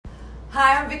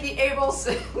Hi, I'm Vicki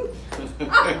Abelson.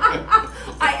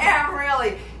 I am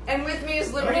really. And with me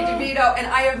is Liberty DeVito, and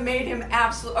I have made him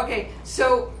absolute. Okay,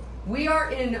 so we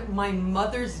are in my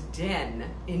mother's den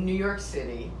in New York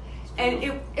City.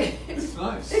 And it's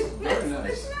nice. Very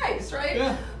nice. It's nice, right?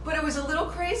 Yeah. But it was a little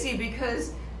crazy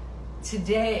because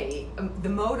today the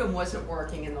modem wasn't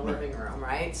working in the living room,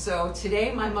 right? So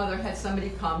today my mother had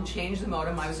somebody come change the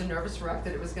modem. I was a nervous wreck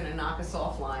that it was going to knock us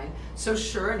offline. So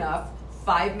sure enough,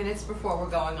 5 minutes before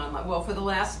we're going online, well, for the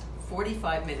last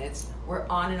 45 minutes, we're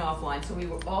on and offline. So we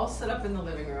were all set up in the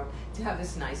living room to have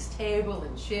this nice table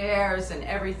and chairs and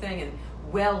everything and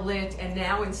well lit. And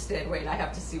now instead, wait, I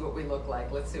have to see what we look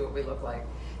like. Let's see what we look like.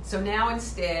 So now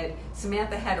instead,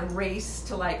 Samantha had a race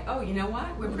to like, oh, you know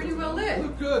what? We're pretty well lit. We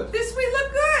look good. We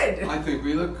look good. I think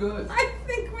we look good. I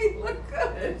think we look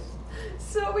good.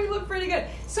 So we look pretty good.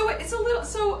 So it's a little,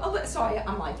 so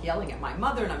I'm like yelling at my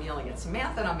mother and I'm yelling at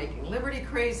Samantha and I'm making Liberty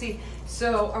crazy.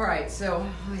 So, all right, so,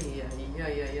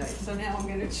 yeah. So now I'm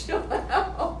going to chill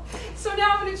out.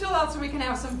 So we can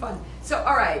have some fun. So,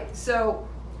 all right, so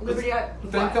Liberty,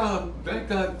 thank God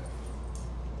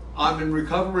I'm in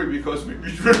recovery because we'd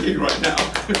be drinking right now.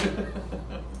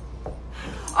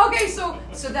 Okay, so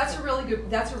that's a really good.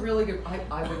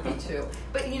 I would be too.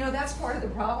 But you know, that's part of the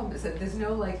problem is that there's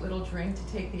no like little drink to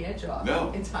take the edge off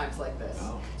in times like this.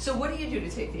 No. So what do you do to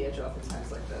take the edge off in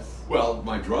times like this? Well,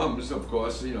 my drums, of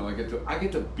course. You know, I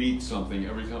get to beat something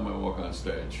every time I walk on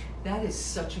stage. That is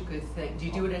such a good thing. Do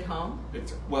you do it at home?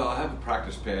 Well, I have a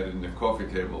practice pad in the coffee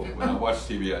table. When I watch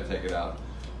TV, I take it out.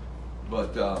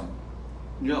 But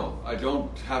no, I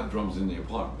don't have drums in the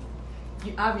apartment.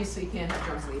 You obviously can't have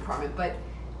drums in the apartment, but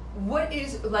what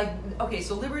is, like, okay,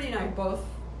 so Liberty and I are both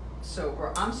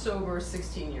sober. I'm sober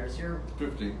 16 years. You're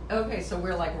 15. Okay, so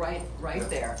we're like right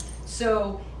there.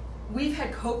 So we've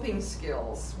had coping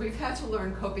skills. We've had to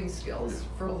learn coping skills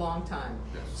for a long time.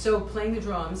 Yes. So playing the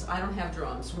drums, I don't have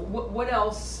drums. What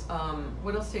else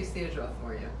takes the edge off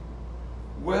for you?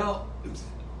 Well,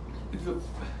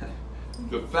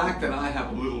 the fact that I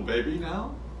have a little baby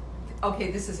now.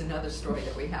 Okay, this is another story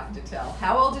that we have to tell.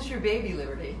 How old is your baby,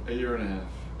 Liberty? A year and a half.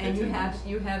 And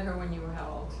you had her when you were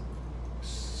how old?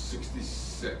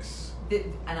 66.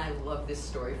 And I love this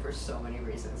story for so many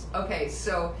reasons. Okay,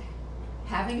 so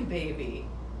having a baby,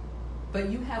 but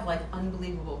you have like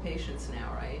unbelievable patience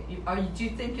now, right? Do you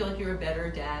think you're a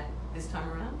better dad this time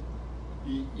around?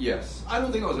 Yes. I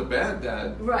don't think I was a bad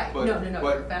dad. Right. But, no,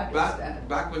 you're a fabulous dad.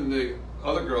 Back when the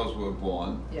other girls were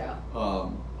born, yeah.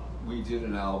 We did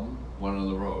an album, one on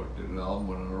the road.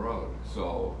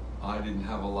 So I didn't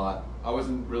have a lot. I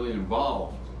wasn't really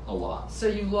involved a lot. So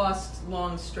you lost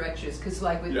long stretches because,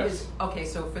 like, with yes. Okay,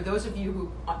 so for those of you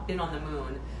who've been on the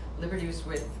moon, Liberty was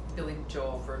with Billy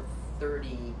Joel for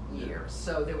 30 years.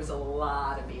 So there was a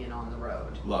lot of being on the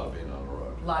road. A lot of being on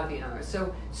the road.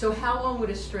 So how long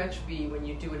would a stretch be when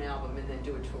you do an album and then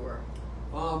do a tour?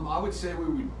 I would say we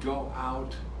would go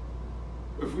out.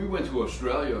 If we went to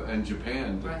Australia and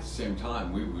Japan at the same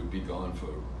time, we would be gone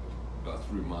for about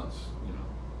 3 months. You know.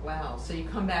 Wow. So you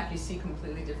come back, you see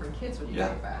completely different kids when you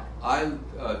get back.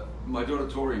 My daughter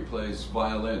Tori plays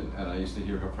violin, and I used to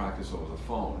hear her practice over the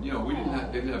phone. You know, we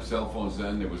didn't have cell phones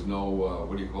then. There was no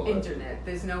what do you call it? Internet.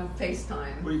 There's no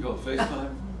FaceTime. What do you call it?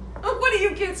 FaceTime? What do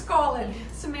you kids call it?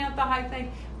 Samantha, hi,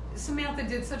 thank. Samantha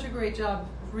did such a great job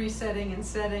resetting and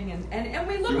setting, and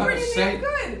we look pretty damn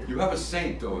good. You have a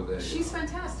saint over there. She's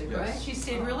fantastic, yes. right? She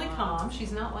stayed really calm.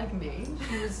 She's not like me.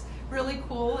 She was really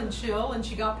cool and chill, and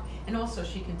and also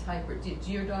she can type.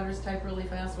 Do your daughters type really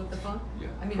fast with the phone? Yeah.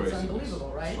 I mean, it's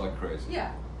unbelievable, right? It's like crazy.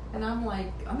 Yeah, and I'm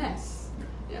like a mess.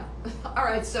 Yeah. All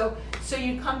right, so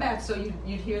you'd come back, so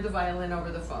you'd hear the violin over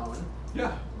the phone.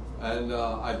 Yeah, and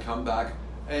I'd come back,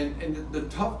 and the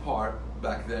tough part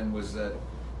back then was that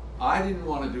I didn't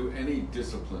want to do any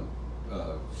discipline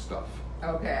stuff.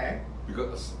 Okay.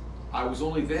 Because I was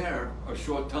only there a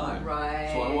short time.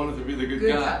 Right. So I wanted to be the good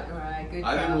guy. Right, good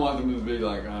I didn't want them to be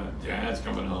like, Dad's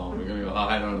coming home. We're going to go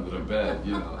hide under the bed,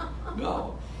 you know.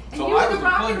 No. And so you were I was the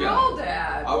rock and roll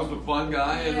dad. I was the fun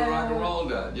guy and the rock and roll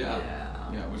dad.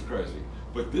 Yeah, it was crazy.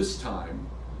 But this time,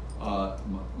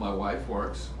 my wife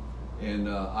works, and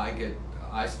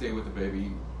I stay with the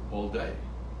baby all day.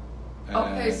 And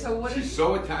okay, so what she's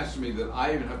so attached to me that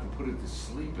I even have to put her to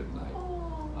sleep at night.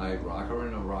 Oh. I rock her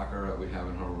in a rocker that we have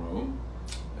in her room,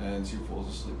 and she falls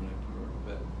asleep and I put her in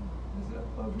bed. Is that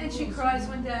lovely? And she cries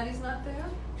when Daddy's not there?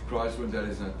 She cries when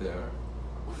Daddy's not there.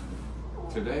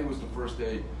 Today was the first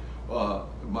day.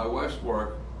 My wife's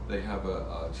work, they have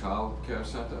a child care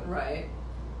center. Right.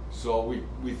 So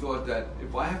we thought that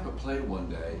if I have to play one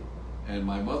day and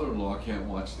my mother-in-law can't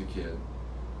watch the kid,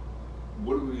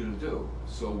 what are we going to do?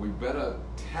 So we better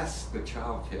test the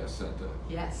child care center.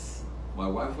 Yes. My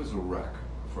wife was a wreck,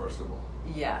 first of all.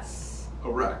 Yes.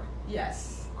 A wreck.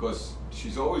 Yes. Because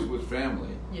she's always with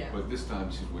family, but this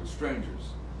time she's with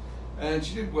strangers. And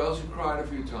she did well. She cried a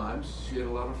few times. She had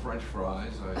a lot of French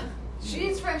fries. She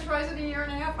eats French fries in a year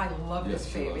and a half. I love this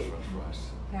baby. Yes, she loves French fries.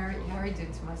 Harry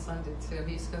did too. My son did too.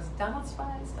 He used to go, Donald's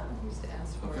fries. Donald used to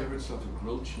ask for My favorite stuff is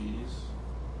grilled cheese,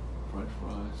 French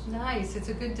fries. Nice. It's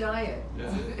a good diet.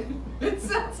 Yeah. It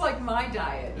sounds like my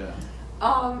diet.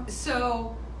 Yeah.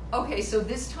 So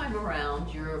this time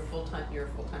around, you're a full-time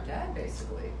dad,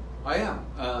 basically. I am,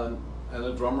 and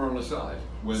a drummer on the side.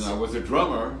 When I was a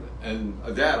drummer and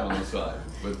a dad on the side,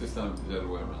 but this time the other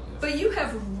way around. Yeah. But you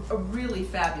have a really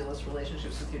fabulous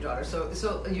relationships with your daughter.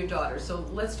 So your daughter. So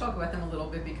let's talk about them a little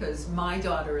bit because my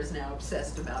daughter is now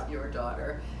obsessed about your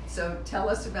daughter. So tell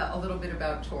us a little bit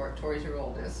about Tori. Tori's your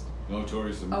oldest. No,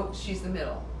 Tori's the middle. Oh, she's the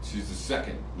middle. She's the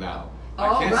second now.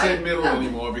 Oh, I can't say right. middle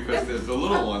anymore because there's the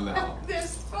little one now.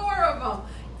 There's 4 of them.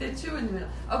 There are 2 in the middle.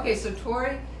 Okay, so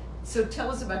Tori. So tell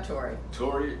us about Tori.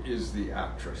 Tori is the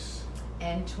actress.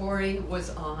 And Tori was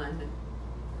on.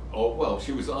 Oh well,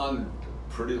 she was on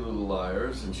Pretty Little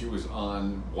Liars, and she was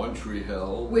on One Tree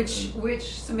Hill,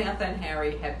 which Samantha and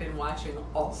Harry have been watching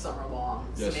all summer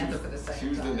long. Yeah, Samantha for the second time. She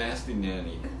was the nasty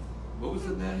nanny. What was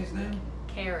the nanny's name?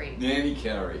 Carrie. Nanny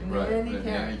Carrie, right?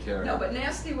 Nanny Carrie. No, but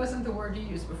nasty wasn't the word you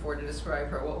used before to describe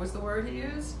her. What was the word he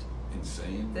used?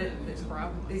 Insane.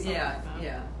 Yeah.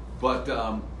 But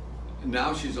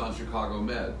now she's on Chicago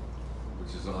Med,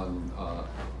 which is on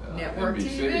Network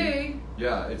NBC. TV.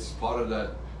 Yeah, it's part of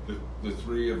that. The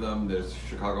 3 of them. There's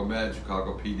Chicago Med,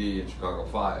 Chicago PD, and Chicago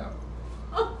Fire.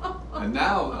 And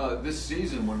now this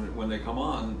season, when they come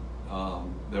on,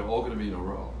 they're all going to be in a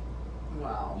row.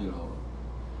 Wow. You know.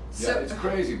 Yeah, it's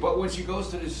crazy. But when she goes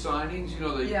to these signings, you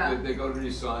know, they go to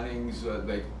these signings.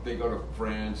 They go to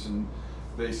France and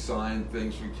they sign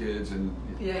things for kids. And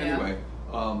anyway,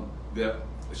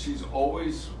 she's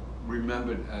always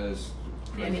remembered as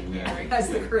Crazy Nanny. As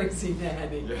the Crazy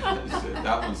Nanny. Yeah,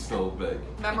 that one's still big.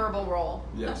 Memorable role.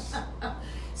 Yes.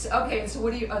 So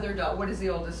what do your other what does the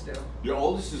oldest do? Your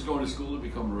oldest is going to school to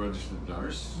become a registered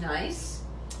nurse. Nice.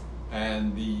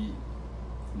 And the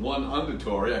one under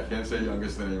Tori, I can't say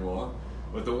youngest anymore,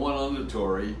 but the one under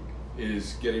Tori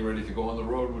is getting ready to go on the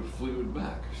road with Fleetwood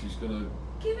Mac. She's gonna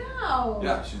get out.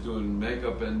 Yeah, she's doing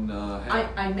makeup and hair.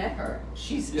 I met her.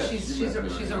 She's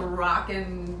a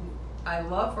rockin'. I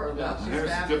love her. Yeah, she's her hair's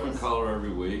fabulous. a different color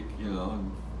every week, you know.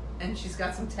 And she's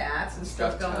got some tats and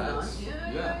stuff going on.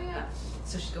 Yeah.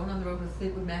 So she's going on the road with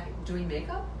Fleetwood Mac doing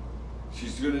makeup?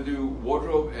 She's going to do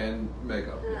wardrobe and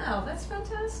makeup. Wow, that's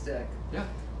fantastic. Yeah.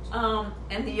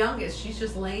 And the youngest, she's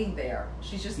just laying there.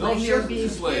 She's just laying there being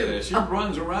just laying there. She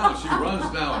runs around. She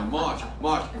runs down. March.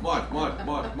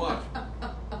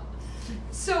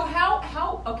 So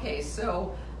okay,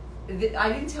 so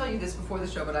I didn't tell you this before the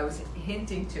show, but I was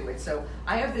hinting to it. So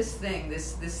I have this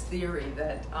theory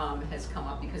that has come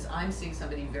up because I'm seeing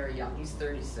somebody very young. He's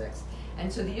 36.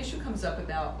 And so the issue comes up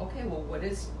about, okay, well,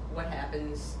 what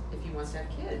happens if he wants to have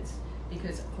kids?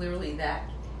 Because clearly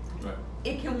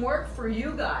it can work for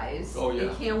you guys. Oh, yeah.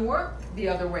 It can't work the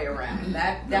other way around.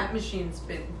 That machine's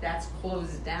that's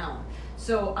closed down.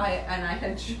 So I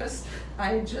had just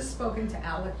spoken to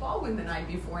Alec Baldwin the night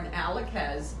before, and Alec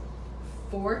has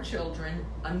 4 children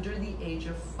under the age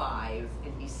of 5,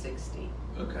 and he's 60.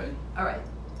 Okay. All right.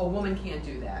 A woman can't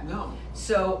do that. No.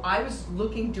 So I was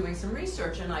doing some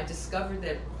research, and I discovered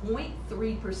that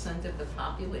 0.3% of the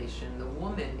population, the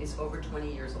woman, is over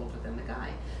 20 years older than the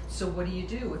guy. So what do you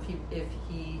do if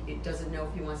he doesn't know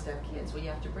if he wants to have kids? Well, you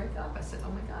have to break up. I said,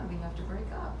 oh my God, we have to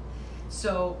break up.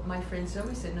 So my friend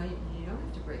Zoe said, no, you don't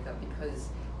have to break up because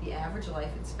the average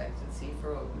life expectancy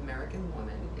for an American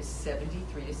woman is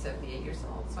 73 to 78 years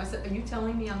old. So I said, are you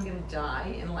telling me I'm going to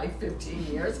die in like 15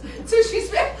 years? So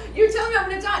you're telling me I'm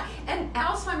going to die. And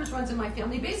Alzheimer's runs in my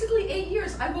family. Basically 8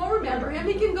 years. I won't remember him.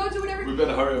 He can go do whatever. We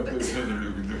better hurry up.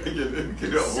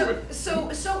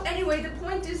 So anyway, the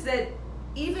point is that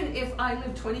even if I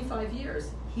live 25 years,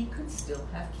 he could still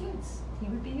have kids. He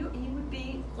would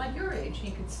be like your age. He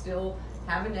could still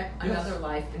have another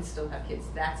life and still have kids.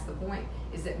 That's the point,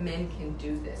 is that men can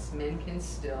do this. Men can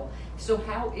still. So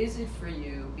how is it for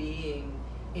you being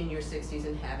in your 60s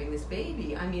and having this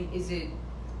baby? I mean,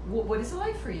 what is it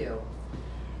like for you?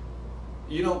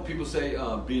 You know, people say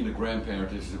being a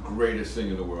grandparent is the greatest thing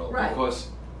in the world. Right. Because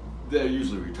they're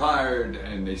usually retired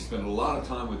and they spend a lot of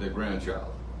time with their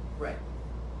grandchild. Right.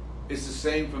 It's the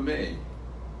same for me.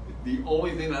 The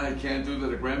only thing that I can't do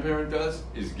that a grandparent does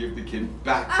is give the kid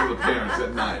back to the parents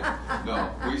at night.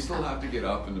 No, we still have to get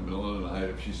up in the middle of the night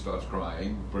if she starts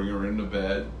crying, bring her into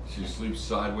bed. She sleeps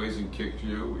sideways and kicks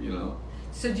you, you know.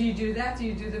 So do you do that? Do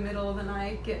you do the middle of the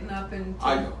night, getting up and...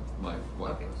 I don't. My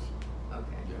wife okay. does.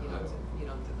 Okay. Yeah, you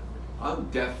don't do that. I'm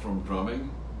deaf from drumming,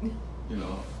 you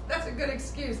know. That's a good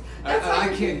excuse. And I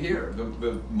can't hear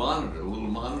the monitor, the little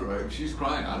monitor. If she's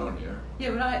crying, I don't hear.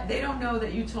 Yeah, but they don't know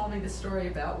that you told me the story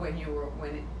about when you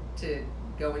went to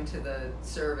go into the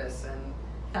service and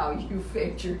how you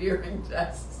faked your hearing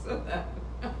tests so that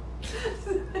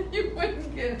you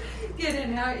wouldn't get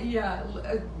in.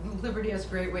 Liberty has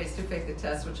great ways to fake the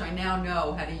test, which I now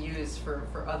know how to use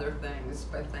for other things.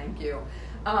 But thank you.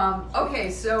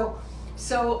 Okay, so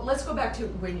let's go back to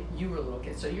when you were a little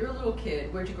kid. So you're a little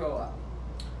kid. Where'd you grow up?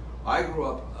 I grew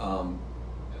up.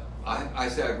 I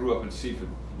say I grew up in Seaford,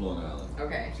 Long Island.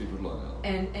 Okay. Seaford, Long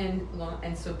Island.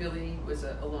 And so Billy was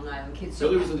a Long Island kid. So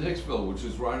Billy was in Hicksville, which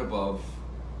is right above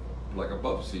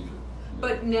Seaford.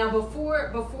 But now,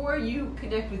 before you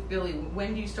connect with Billy,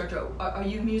 when do you start to? Are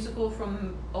you musical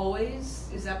from always?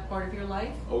 Is that part of your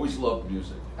life? Always loved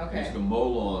music. Okay. I used to mow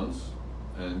lawns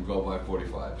and go by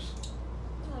 45s.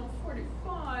 Oh,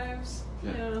 45s.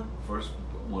 Yeah. First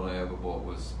one I ever bought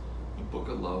was The Book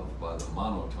of Love by the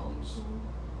Monotones.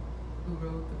 Who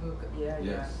wrote the book? Yeah,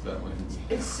 yes, that one.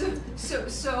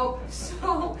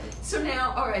 So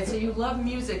now, all right. So you love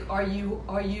music. Are you?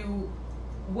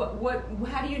 What?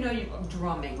 How do you know you're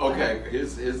drumming? Okay,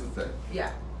 here's the thing.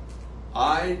 Yeah.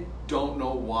 I don't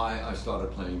know why I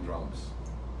started playing drums.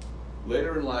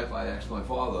 Later in life, I asked my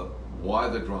father, why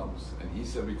the drums? And he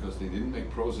said because they didn't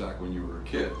make Prozac when you were a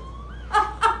kid.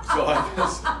 So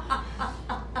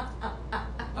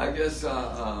I guess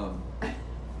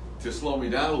to slow me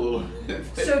down a little bit.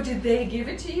 So did they give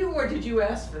it to you, or did you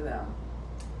ask for them?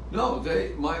 No,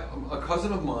 a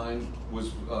cousin of mine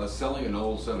was selling an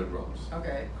old set of drums.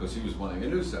 Okay. Because he was buying a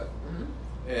new set. Mm-hmm.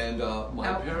 And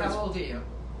my parents... How old are you?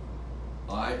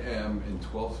 I am in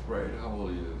 12th grade. How old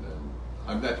are you then?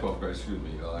 I'm not 12th grade, excuse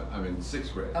me. I'm in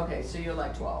 6th grade. Okay, so you're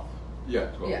like 12.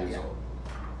 Yeah, 12 years old.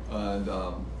 And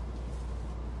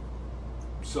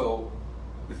so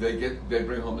they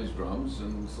bring home these drums,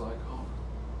 and it's like, oh,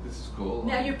 this is cool.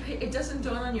 Now, it doesn't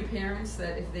dawn on your parents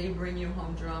that if they bring you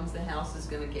home drums, the house is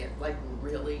going to get like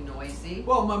really noisy?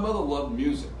 Well, my mother loved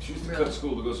music. She used to cut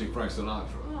school to go see Frank Sinatra.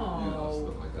 Oh. You know,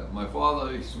 stuff like that. My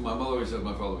mother always said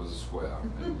my father was a square,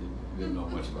 and he didn't know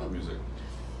much about music.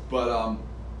 But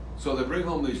so they bring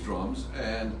home these drums,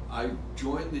 and I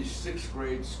joined the 6th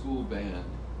grade school band,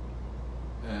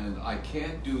 and I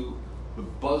can't do the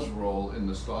buzz roll in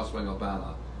the Star Spangled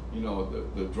Banner. You know,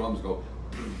 the drums go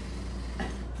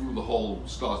through the whole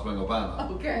Star Spangled Banner.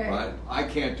 Okay. Right? I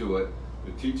can't do it.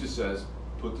 The teacher says,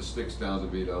 put the sticks down,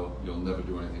 DeVito. You'll never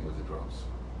do anything with the drums.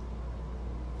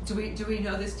 Do we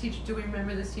know this teacher? Do we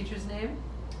remember this teacher's name?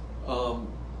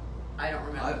 I don't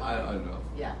remember. I don't know.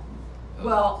 Yeah.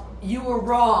 Well, you were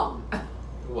wrong.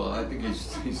 Well, I think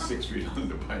he's 6 feet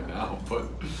under by now, but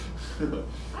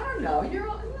I don't know.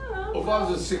 No. Well, if I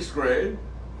was in 6th grade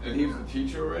and he was a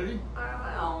teacher already?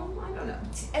 I don't know.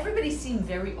 Everybody seemed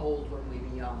very old when we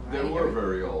were young, right? They were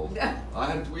very old. We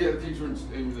had a teacher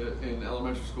in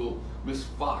elementary school, Miss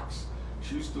Fox.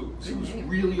 She was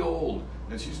really old,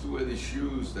 and she used to wear these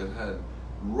shoes that had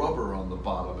rubber on the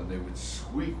bottom, and they would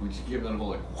squeak when she gave them a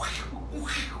like.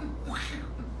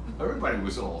 Everybody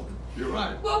was old. You're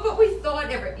right. Well, but we thought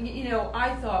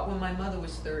I thought when my mother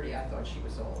was 30, I thought she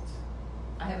was old.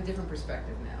 I have a different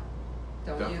perspective now.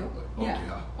 Don't Definitely. you? Oh,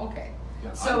 yeah. Okay.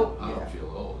 Yeah, so I don't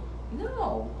feel old.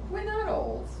 No, we're not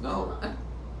old. No.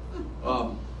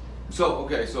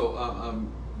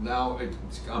 Now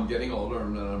I'm getting older,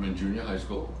 and I'm in junior high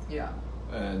school. Yeah.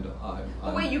 And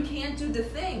But wait, you can't do the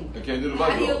thing. I can't do the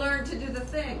How do you learn to do the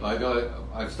thing?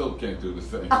 I still can't do the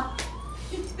thing.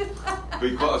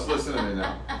 Because, listen to me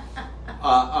now.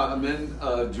 I'm in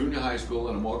junior high school,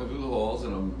 and I'm walking through the halls,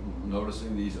 and I'm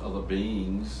noticing these other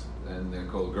beings, and they're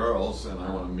called girls, and I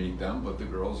want to meet them. But the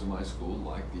girls in my school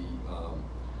like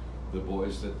the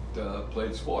boys that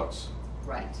played sports.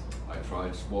 Right. I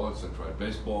tried sports. I tried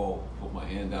baseball. Put my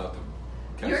hand out to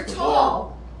catch You're the tall.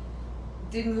 ball.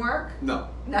 Didn't work? No.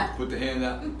 No. Put the hand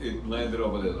out. It landed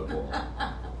over there, the ball.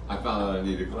 I found out I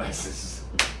needed glasses.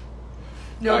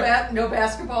 No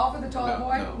basketball for the tall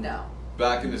boy? No.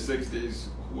 Back in the 60s,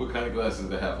 what kind of glasses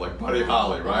they have? Like Buddy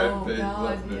Holly, right? Oh,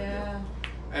 God, yeah.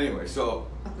 Anyway, so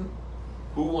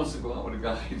who wants to go out with a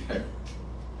guy that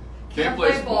can't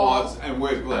play sports and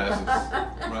wears glasses,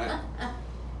 right?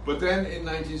 But then in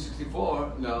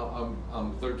 1964, now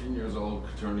I'm 13 years old,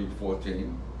 turning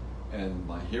 14, and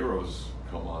my heroes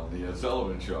come on the Ed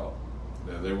Sullivan Show.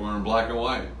 They were in black and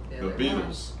white, the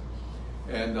Beatles.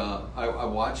 And I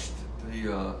watched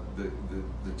the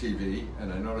TV,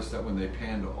 and I noticed that when they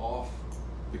panned off,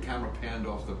 the camera panned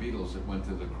off the Beatles, it went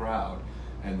to the crowd,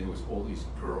 and there was all these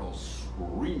girls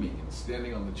screaming and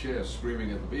standing on the chairs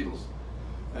screaming at the Beatles.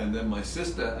 And then my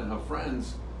sister and her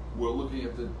friends were looking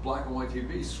at the black and white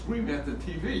TV, screaming at the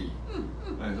TV.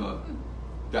 And I thought,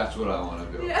 that's what I want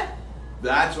to do. Yeah.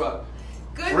 That's what.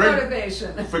 Good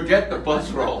motivation. Forget the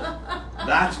bus roll.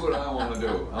 That's what I want to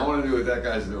do. I want to do what that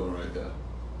guy's doing right there.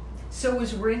 So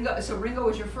was Ringo? So Ringo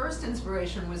was your first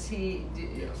inspiration. Was he?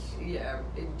 Yes. Yeah.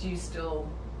 Do you still?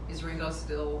 Is Ringo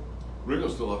still?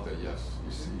 Ringo's still up there. Yes,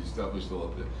 he's definitely still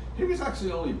up there. He was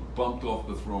actually only bumped off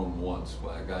the throne once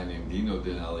by a guy named Dino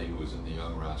Danelli, who was in the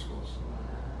Young Rascals.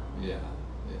 Yeah.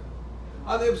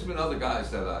 There's been other guys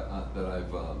that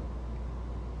I've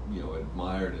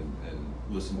admired and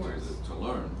listened to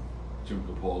learn. Jim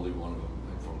Capaldi, one of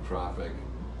them, from Traffic.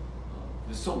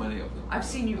 There's so many of them. I've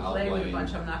seen you play with a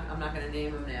bunch. I'm not going to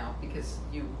name them now because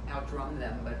you outdrum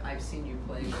them. But I've seen you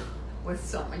play with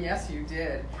some. Yes, you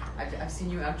did. I've seen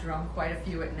you outdrum quite a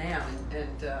few at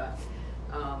NAMM,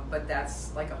 but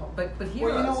that's like a whole. But here,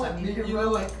 well, you know what? I mean, you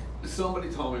know, like somebody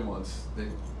told me once,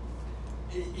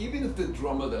 even if the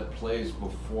drummer that plays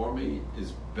before me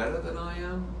is better than I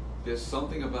am, there's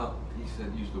something about, he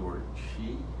said, use the word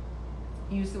chi.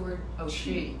 Use the word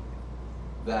chi.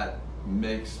 That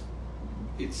makes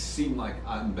it seem like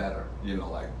I'm better,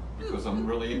 like, because I'm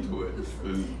really into it.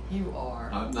 You are.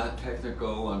 I'm not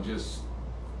technical, I'm just...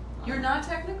 You're not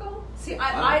technical? See,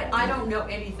 I don't know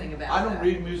anything about that. I don't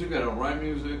read music, I don't write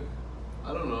music,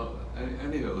 I don't know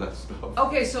any of that stuff.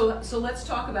 Okay, so let's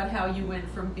talk about how you went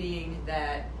from being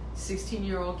that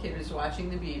 16-year-old kid who's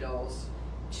watching the Beatles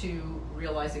to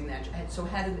realizing that. So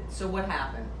what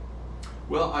happened?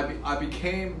 Well, I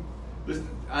became...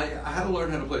 I had to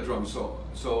learn how to play drums,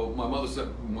 so my mother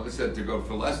said to go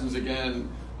for lessons again.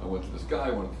 I went to this guy,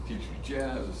 wanted to teach me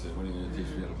jazz. I said, when are you going to teach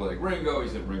me how to play like Ringo? He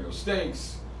said, Ringo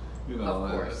stinks. Of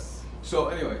course. So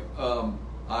anyway,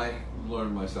 I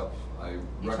learned myself.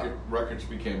 Records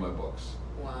became my books.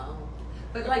 Wow.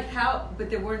 But but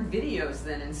there weren't videos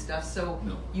then and stuff, so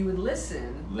no. You would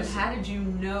listen, but how did you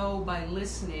know by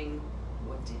listening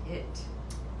what to hit?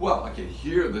 Well, I could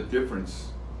hear the difference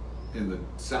in the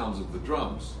sounds of the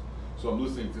drums. So I'm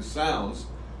listening to sounds,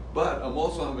 but I'm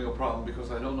also having a problem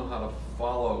because I don't know how to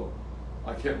follow.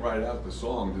 I can't write out the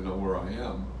song to know where I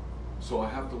am. So I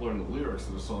have to learn the lyrics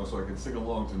to the song so I can sing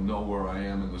along to know where I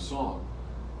am in the song.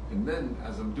 And then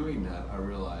as I'm doing that, I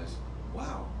realize,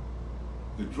 wow,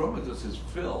 the drummer does his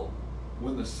fill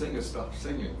when the singer stops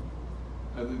singing.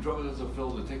 And the drummer does a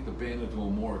fill to take the band into a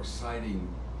more exciting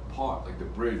part, like the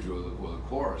bridge or the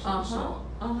chorus of the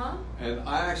song. And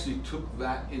I actually took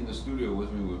that in the studio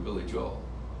with me with Billy Joel.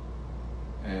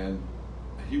 And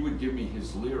he would give me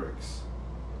his lyrics.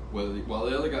 While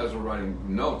the other guys were writing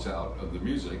notes out of the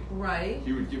music, right,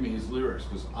 he would give me his lyrics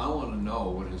because I want to know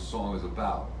what his song is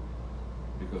about.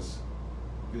 Because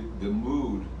the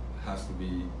mood has to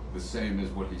be the same as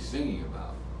what he's singing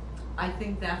about. I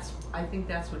think that's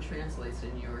what translates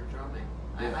in your drumming.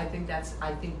 Yeah. I think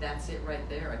that's it right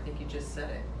there. I think you just said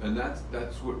it. And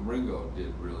that's what Ringo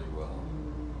did really well.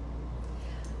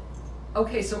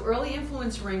 Okay, so early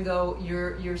influence Ringo.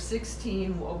 You're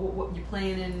 16. What you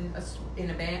playing in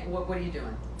a band? What are you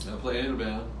doing? I played in a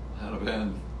band. I had a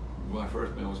band. My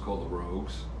first band was called the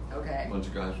Rogues. Okay. A bunch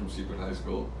of guys from Secret High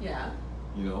School. Yeah.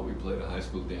 We played a high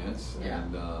school dance. Yeah.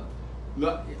 And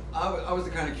I was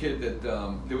the kind of kid that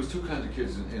there was two kinds of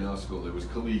kids in our school. There was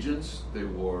collegians. They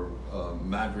wore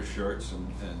Madras shirts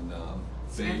and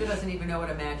Samantha doesn't even know what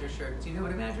a Madras shirt is. Do you know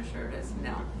what a Madras shirt is?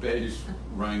 No. Beige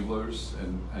Wranglers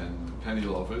and penny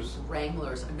loafers.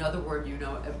 Wranglers, another word you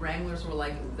know. Wranglers were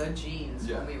like the jeans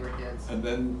when we were kids. And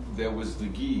then there was the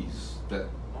geese.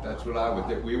 That's what I would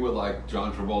think. We were like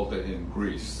John Travolta in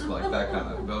Grease, like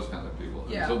those kind of people.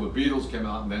 Yeah. Until the Beatles came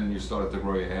out, and then you started to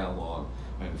grow your hair long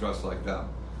and dress like them.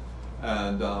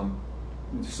 And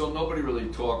so nobody really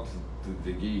talked to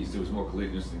the geese. There was more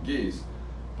collegians than geese.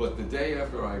 But the day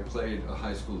after I played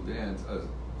a school dance,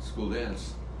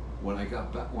 when I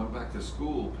went back to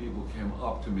school, people came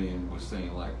up to me and were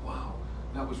saying like, "Wow,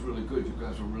 that was really good. You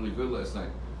guys were really good last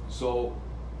night." So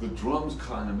the drums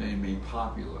kind of made me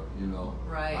popular,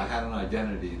 Right. I had an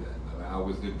identity then. I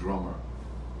was the drummer.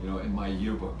 In my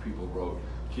yearbook, people wrote,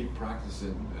 "Keep practicing,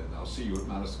 and I'll see you at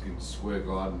Madison Square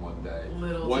Garden one day."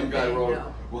 One guy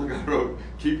wrote,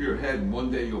 "Keep your head, and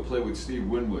one day you'll play with Steve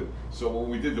Winwood." So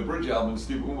when we did the Bridge album and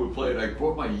Steve Winwood played, I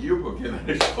brought my yearbook in and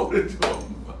I showed it to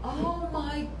him. Oh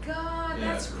my God,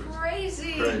 that's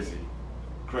crazy. Crazy.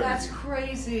 crazy. That's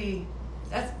crazy.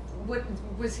 That's what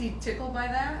was he tickled by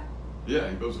that? Yeah,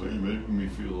 he goes, "Are you making me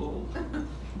feel old?"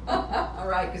 All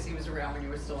right, because he was around when you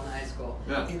were still in high school.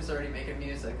 Yeah. He was already making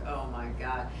music. Oh my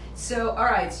God. So, all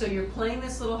right, so you're playing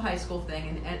this little high school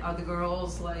thing, and are the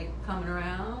girls like coming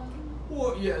around?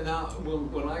 Well, yeah. Now,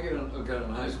 when I got in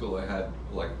high school, I had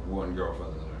like one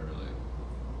girlfriend that I really.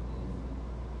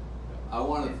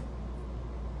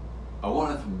 I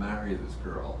wanted to marry this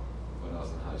girl when I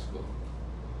was in high school,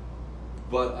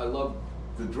 but I loved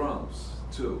the drums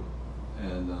too,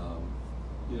 and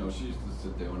you know, she used to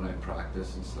sit there when I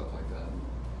practice and stuff like that,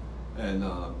 and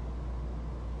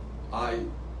I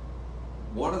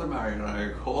wanted to marry her, and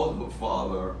I called her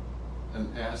father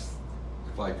and asked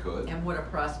if I could. And what a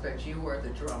prospect you were, the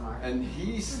drummer. And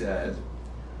he said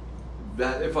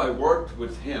that if I worked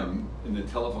with him in the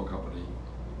telephone company,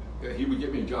 he would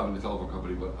get me a job in the telephone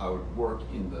company, but I would work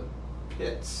in the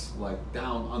pits, like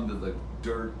down under the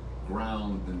dirt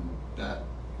ground and that.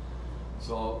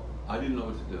 So I didn't know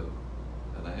what to do.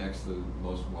 And I asked the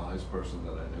most wise person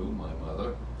that I knew, my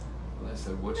mother, and I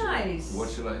said, what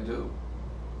should I do?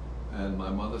 And my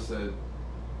mother said,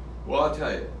 well, I'll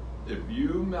tell you, if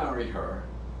you marry her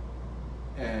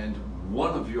and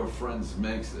one of your friends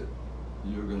makes it,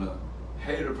 you're going to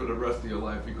hate her for the rest of your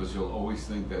life because you'll always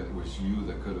think that it was you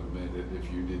that could have made it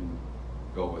if you didn't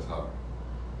go with her.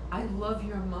 I love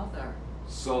your mother.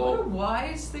 So, what a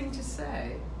wise thing to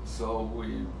say. So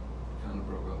we kind of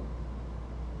broke up.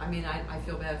 I mean, I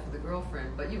feel bad for the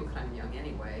girlfriend, but you were kind of young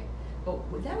anyway.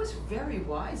 But that was very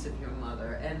wise of your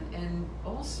mother, and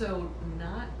also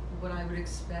not what I would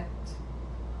expect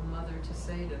a mother to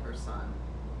say to her son.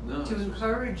 No, to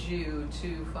encourage you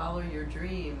to follow your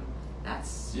dream.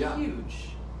 That's huge.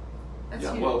 That's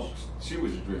huge. Well, she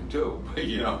was a dream too, but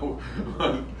you know,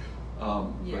 but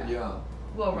yeah.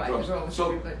 Well, right, the girl was a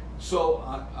dream, but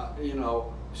so you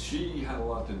know, she had a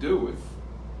lot to do with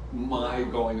my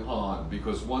going on,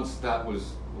 because once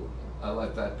I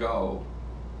let that go,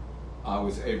 I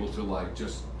was able to like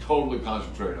just totally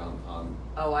concentrate on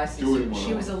oh, I see. Doing so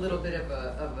she was a little bit of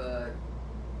a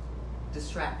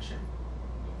distraction.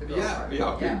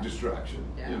 Yeah, big distraction,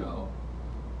 you know.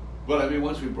 But I mean,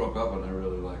 once we broke up and I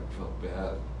really like felt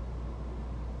bad,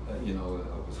 you know,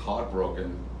 I was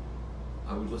heartbroken,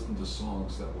 I would listen to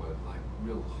songs that were like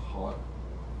real heart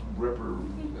ripper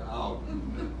out,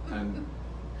 and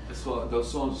so those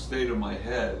songs stayed in my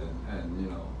head, and you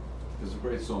know, there's a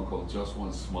great song called "Just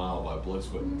One Smile" by Blood,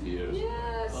 Sweat and Tears.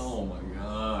 Yes. Oh my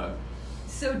God.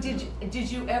 So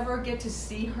did you ever get to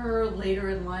see her later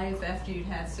in life after you'd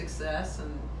had success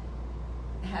and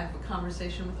have a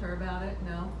conversation with her about it?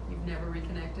 No? You've never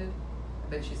reconnected? I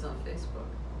bet she's on Facebook.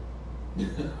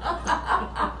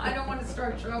 I don't want to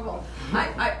start trouble.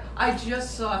 I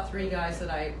just saw 3 guys that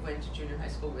I went to junior high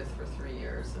school with for 3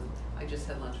 years, and I just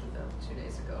had lunch with them 2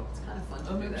 days ago. It's kind of fun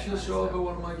to do that. She'll show up at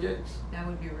one of my gigs. That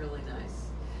would be really nice.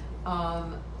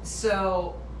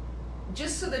 So,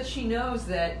 just so that she knows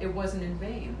that it wasn't in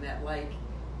vain, that like,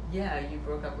 yeah, you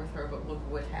broke up with her, but look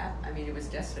what happened. I mean, it was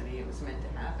destiny. It was meant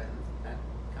to happen. That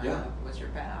kind of was your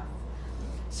path.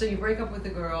 So you break up with the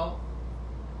girl.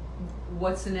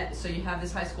 What's the next? So you have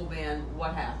this high school band.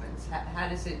 What happens? How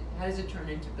does it turn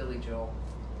into Billy Joel?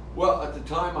 Well, at the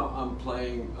time, I'm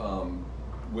playing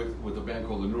with a band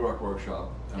called the New Rock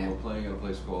Workshop, and we're playing at a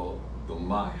place called the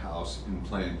My House in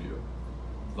Plainview.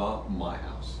 The My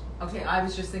House. Okay, I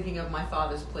was just thinking of My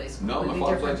Father's Place. No, My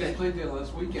Father's Place just played there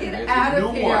last weekend. Get out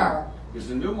of here!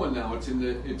 There's a new one now. It's in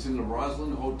the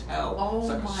Roslyn Hotel. Oh, it's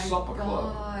like my a supper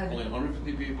God. club. Only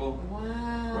 150 people.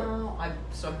 Wow! Right.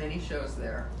 I saw many shows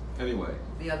there. Anyway.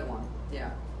 The other one,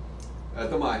 yeah. At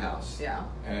the My House. Yeah.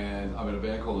 And I'm in a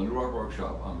band called the New Rock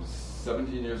Workshop. I'm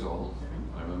 17 years old.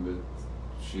 Mm-hmm. I remember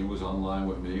she was online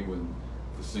with me when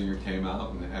the singer came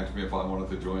out and asked me if I wanted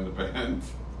to join the band.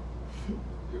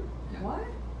 What?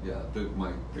 Yeah,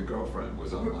 the girlfriend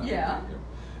was online. Yeah.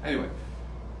 Anyway,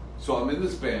 so I'm in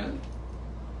this band,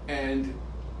 and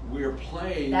we're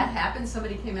playing. That happened.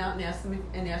 Somebody came out and asked you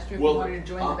if you wanted to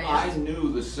join the band. I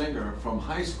knew the singer from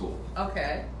high school.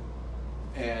 Okay.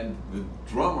 And the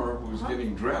drummer was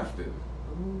getting drafted.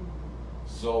 Ooh.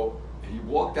 So he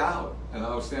walked out, and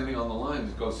I was standing on the line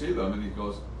to go see them, and he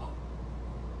goes, oh,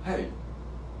 "Hey,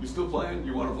 you still playing?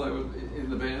 You want to play in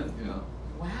the band?" You know.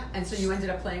 Wow. And so you ended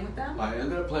up playing with them? I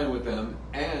ended up playing with them,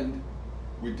 and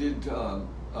we did.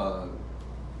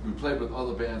 We played with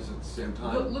other bands at the same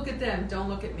time. Look at them. Don't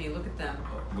look at me. Look at them.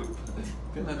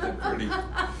 They're not that pretty.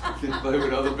 They played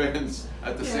with other bands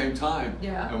at the same time.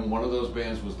 Yeah. And one of those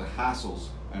bands was the Hassles,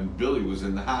 and Billy was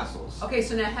in the Hassles. Okay,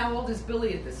 so now how old is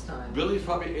Billy at this time? Billy's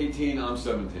probably 18. I'm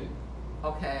 17.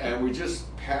 Okay. And we're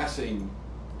just passing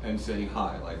and saying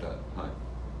hi like that. Hi.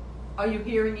 Are you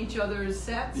hearing each other's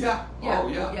sets? Yeah. Yeah. Oh,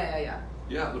 yeah. Yeah.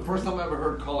 Yeah, the first time I ever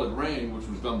heard Colored Rain, which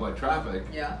was done by Traffic,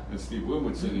 and Steve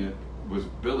Winwood singing it, was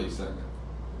Billy singing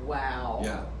it. Wow.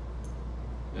 Yeah.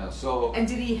 Yeah, so... And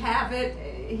did he have it?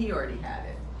 He already had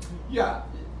it. Yeah,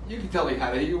 you could tell he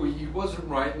had it. He wasn't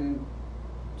writing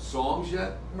songs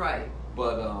yet. Right.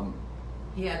 But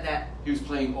he had that. He was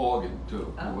playing organ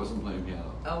too. Oh. He wasn't playing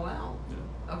piano. Oh wow.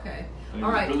 Yeah. Okay. And he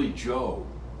was Billy Joe.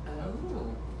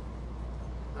 Oh.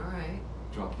 All right.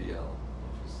 Drop the L.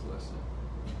 Just last name.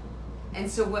 And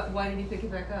so why did he pick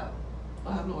it back up?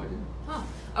 I have no idea. Huh.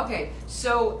 Okay.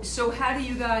 So how do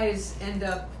you guys end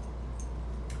up?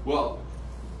 Well,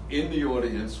 in the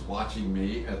audience watching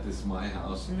me at this my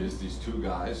house is these two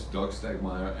guys, Doug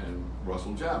Stegmeyer and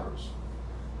Russell Javers.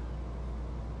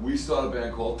 We started a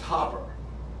band called Topper,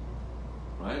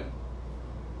 right?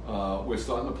 We're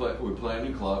starting to play. We're playing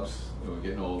in clubs. We're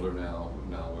getting older now.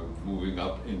 Now we're moving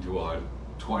up into our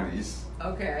 20s.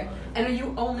 Okay. Right. And are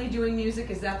you only doing music?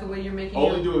 Is that the way you're making?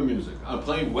 Only doing music. I'm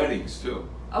playing weddings too.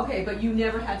 Okay, but you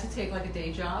never had to take like a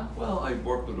day job? Well, I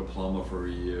worked with a plumber for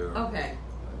a year. Okay.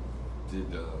 I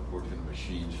did worked in a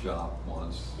machine shop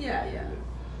once. Yeah.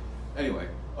 Anyway,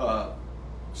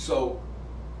 so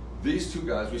these two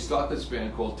guys, we started this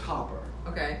band called Topper.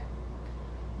 Okay.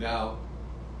 Now,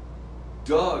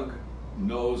 Doug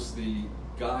knows the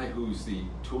guy who's the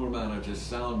tour manager,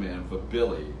 sound man for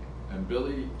Billy, and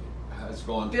Billy has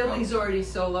gone to Billy's already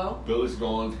solo? Billy's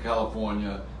gone to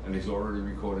California, and he's already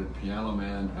recorded Piano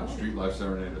Man and Street Life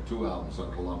Serenade, 2 albums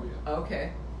on Columbia.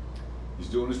 Okay. He's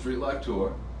doing a Street Life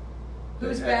tour.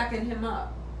 Who's backing him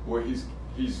up? Well,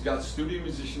 he's got studio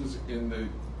musicians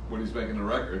when he's making the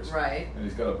records. Right. And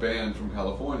he's got a band from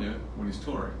California when he's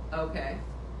touring. Okay.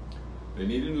 They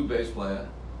need a new bass player.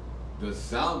 The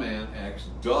sound man asks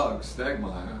Doug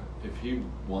Stegmeyer if he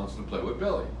wants to play with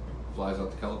Billy. Flies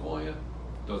out to California,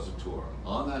 does a tour.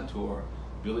 On that tour,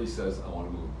 Billy says, I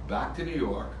want to move back to New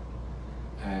York,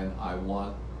 and I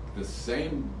want the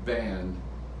same band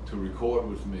to record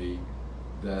with me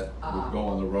that would go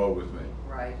on the road with me.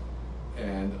 Right.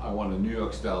 And I want a New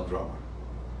York style drummer,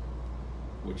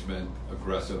 which meant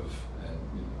aggressive, and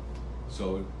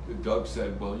so Doug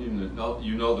said, well, you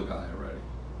know the guy already,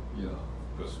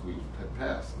 because we had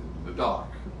passed in the dark.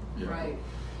 Right.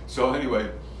 So anyway,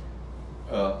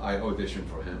 I auditioned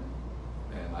for him,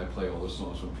 and I play all the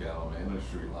songs from Piano Man and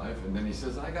Street Life, and then he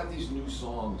says, I got these new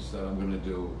songs that I'm going to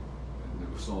do, and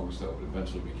they were songs that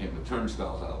eventually became the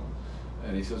Turnstiles album.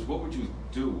 And he says, what would you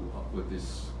do with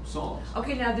these songs?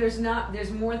 Okay, now there's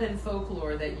more than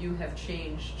Folklore that you have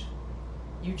changed.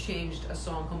 You changed a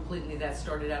song completely that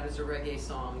started out as a reggae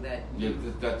song that. Yeah,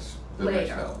 that's the later.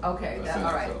 next album. Okay,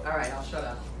 all right, I'll shut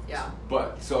up. Yeah.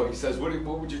 But so he says, what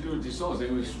would you do with these songs?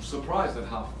 And he was surprised at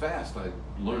how fast I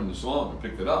learned the song and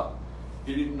picked it up.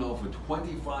 He didn't know for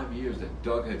 25 years that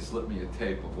Doug had slipped me a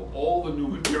tape of all the new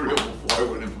material before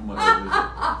I went in for my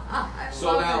audition.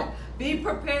 So now, it. Be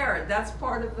prepared. That's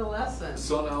part of the lesson.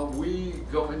 So now we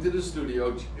go into the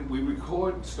studio. We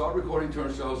start recording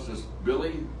Turnstiles, just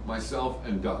Billy, myself,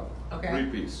 and Doug. Okay.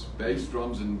 3-piece, bass,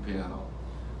 drums, and piano.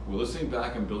 We're listening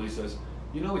back, and Billy says,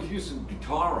 we could use some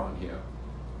guitar on here.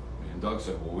 And Doug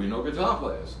said, well, we know guitar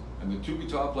players. And the 2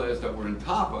 guitar players that were in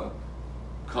Topper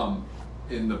come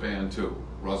in the band too,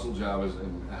 Russell Javers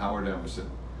and Howard Emerson.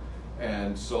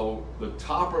 And so the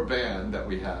Topper band that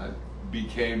we had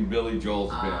became Billy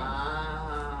Joel's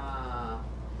band.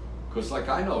 Because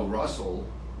I know Russell,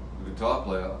 the guitar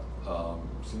player,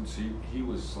 since he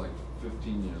was like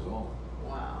 15 years old.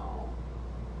 Wow.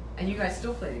 And you guys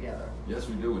still play together? Yes,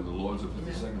 we do, in the Lords of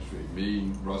 52nd Street.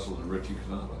 Me, Russell, and Richie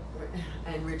Canada.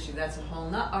 And Richie, that's a whole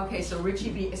okay, so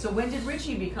so when did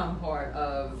Richie become part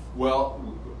of?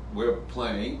 Well, we're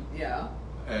playing. Yeah.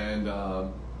 And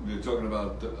we were talking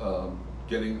about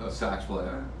getting a sax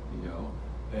player,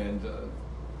 and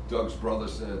Doug's brother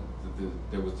said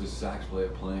that there was this sax player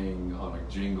playing on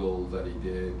a jingle that he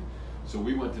did. So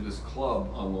we went to this club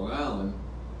on Long Island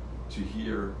to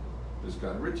hear this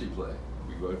guy Richie play.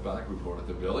 We go back, report it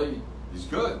to Billy. He's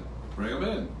good. Bring him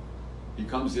in. He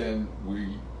comes in.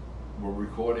 We were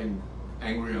recording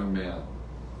Angry Young Man.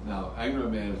 Now, Angry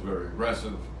Young Man is very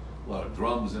aggressive. A lot of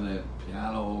drums in it,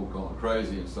 piano going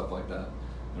crazy and stuff like that.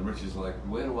 And Richie's like,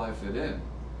 where do I fit in?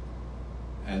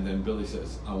 And then Billy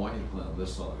says, I want you to play on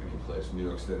this song. And he plays New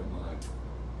York State of Mind.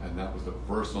 And that was the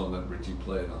first song that Richie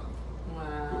played on.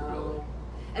 Wow.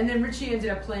 And then Richie ended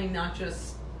up playing not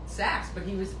just sax, but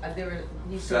he was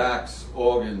sax,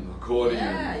 organ, accordion.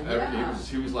 Yeah.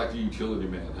 He was like the utility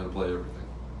man, had to play everything.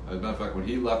 As a matter of fact, when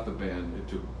he left the band, it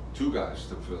took 2 guys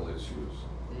to fill his shoes.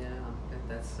 Yeah,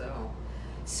 that's so.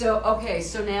 So okay,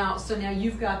 so now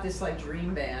you've got this like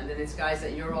dream band, and it's guys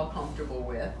that you're all comfortable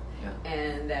with,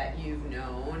 and that you've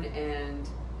known, and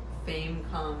fame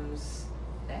comes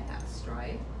fast,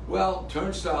 right? Well,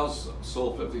 Turnstiles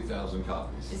sold 50,000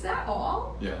 copies. Is that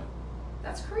all? Yeah.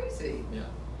 That's crazy. Yeah.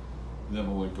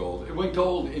 Never went gold. It went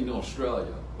gold in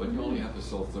Australia, but you only have to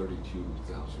sell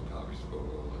 32,000 copies to go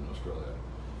gold in Australia.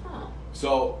 Huh.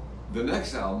 So the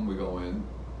next album we go in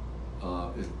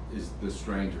is The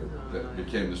Stranger, that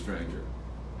became The Stranger.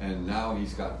 And now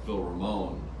he's got Phil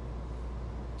Ramone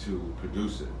to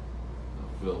produce it.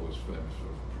 Phil was famous for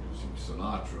producing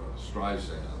Sinatra,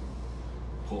 Streisand,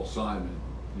 Paul Simon,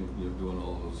 you're doing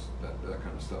all those that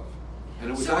kind of stuff.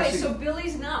 And it was actually, so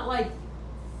Billy's not like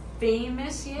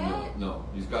famous yet? No,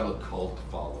 he's got a cult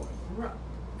following.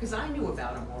 Because I knew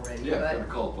about him already. Yeah, but got a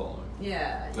cult following.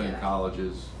 Yeah, playing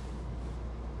colleges.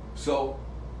 So,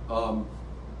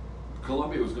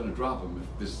 Columbia was going to drop him if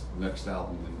this next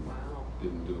album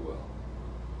didn't do well.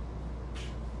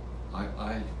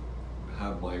 I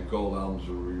have my gold albums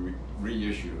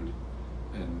reissued,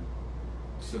 and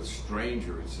it says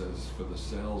Stranger. It says for the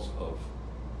sales of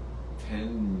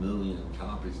 10 million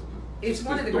copies of it. It's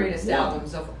one of the greatest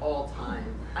albums of all time.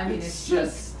 I mean, it's a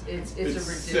ridiculous.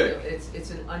 It's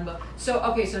an unbelievable. So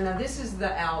now this is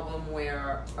the album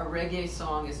where a reggae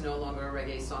song is no longer a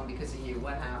reggae song because of you.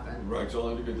 What happened? Right, All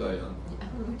in a Good Diane.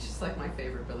 Which is like my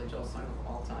favorite Billy Joel song of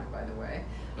all time, by the way.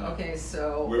 Okay,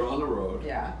 so we're on the road.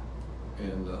 Yeah.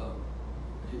 And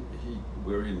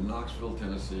we're in Knoxville,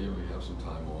 Tennessee, and we have some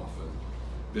time off,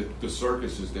 and the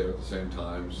circus is there at the same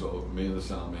time. So me and the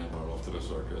sound man run off to the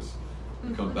circus.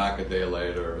 Come back a day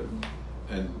later,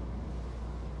 and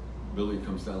Billy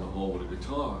comes down the hall with a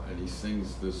guitar, and he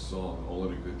sings this song, All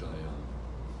in a Good Diane.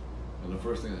 And the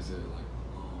first thing I said is like,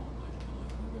 oh my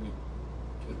God, I'm going to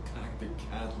attack the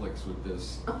Catholics with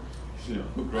this,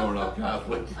 growing up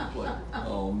Catholic. Like,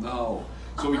 oh no.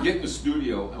 So we get in the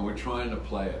studio, and we're trying to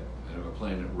play it, and we're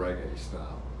playing it reggae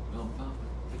style.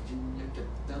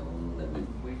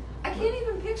 I can't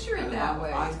even picture it that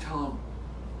way. I tell him,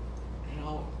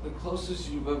 the closest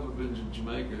you've ever been to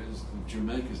Jamaica is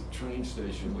Jamaica's train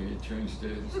station where you change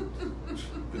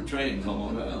the train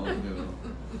home down,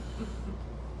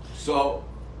 So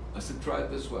I said, try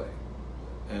it this way.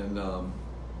 And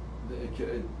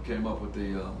it came up with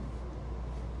the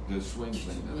swing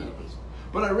thing that happens.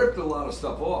 But I ripped a lot of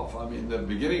stuff off. I mean, the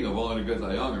beginning of All in a Good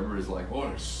Diane, everybody's like, oh,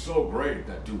 it's so great.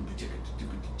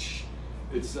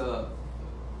 It's Up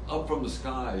from the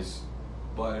Skies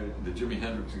by the Jimi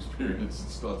Hendrix Experience. It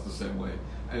starts the same way.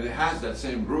 And it has that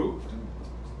same groove.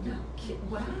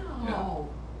 Wow.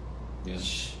 Yeah.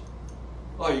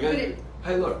 Oh, you got hey,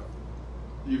 look.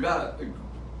 You got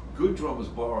good drummers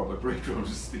borrow, but great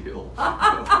drummers steal.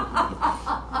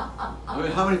 I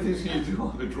mean, how many things can you do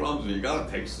on the drums? You got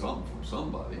to take some from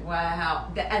somebody. Wow,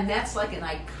 and that's like an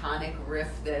iconic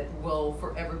riff that will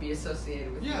forever be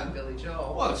associated with Billy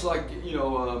Joel. Well, it's like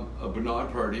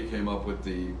Bernard Purdie came up with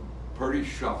the Purdie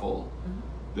Shuffle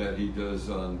that he does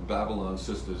on Babylon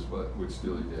Sisters, but with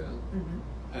Steely Dan,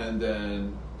 and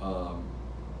then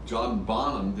John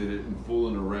Bonham did it in Fool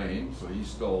in the Rain, so he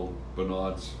stole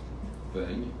Bernard's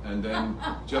thing, and then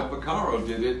Jeff Porcaro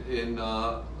did it in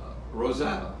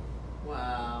Rosanna.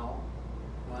 Wow.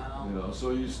 So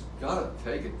you gotta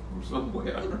take it from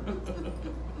somewhere.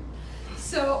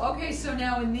 So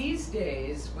now in these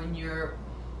days, when you're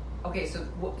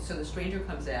so The Stranger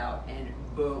comes out and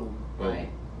boom, right?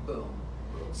 Boom.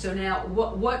 So now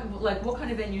what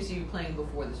kind of venues are you playing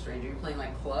before The Stranger? You're playing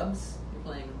like clubs? You're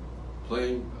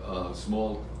playing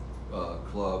small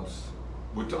clubs.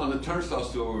 On the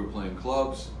Turnstiles tour, we were playing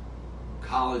clubs,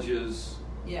 colleges,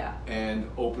 and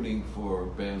opening for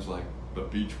bands like the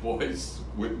Beach Boys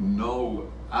with no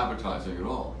advertising at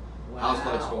all. Wow. House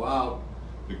lights go out,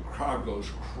 the crowd goes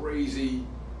crazy.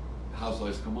 House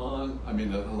lights come on. I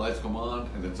mean, the lights come on,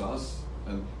 and it's us,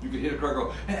 and you can hear the crowd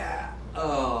go,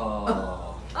 oh.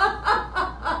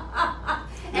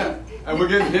 And we're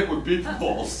getting hit with beach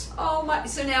balls. Oh my!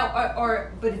 So now,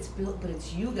 but it's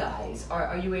you guys.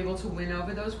 Are you able to win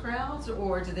over those crowds,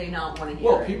 or do they not want to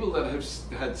hear it? Well, people that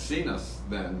had seen us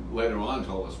then later on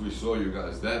told us, we saw you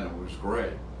guys then, and it was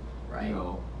great. Right.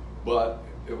 But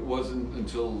it wasn't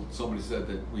until somebody said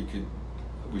that we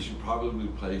should probably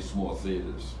play small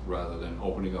theaters rather than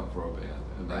opening up for a band,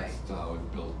 and that's how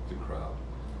it built the crowd.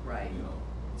 Right.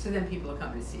 So then people are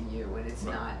coming to see you, and it's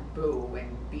not boo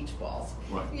and beach balls.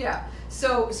 Right. Yeah.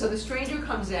 So The Stranger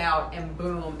comes out and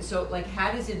boom. So like,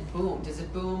 how does it boom? Does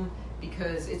it boom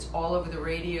because it's all over the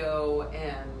radio?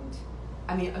 And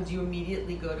I mean, do you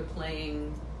immediately go to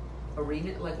playing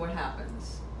arena? Like, what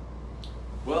happens?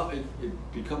 Well,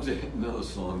 it becomes another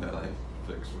song that I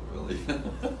fixed for Billy.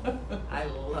 I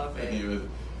love it. And it was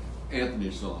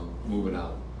Anthony's song, Moving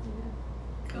Out.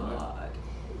 Yeah. God.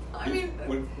 I mean,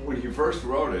 when he first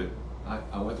wrote it,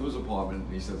 I went to his apartment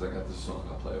and he says, I got this song,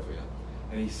 I'll play it for you.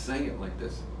 And he sang it like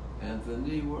this.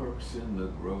 Anthony works in the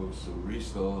grocery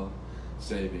store,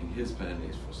 saving his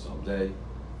pennies for someday.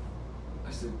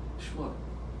 I said, Schmuck,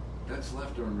 that's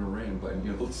Laughter in the Rain by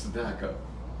Neil Sedaka.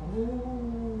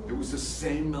 Oh. It was the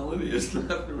same melody as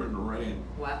Laughter in the Rain.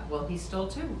 Well, he stole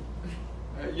two.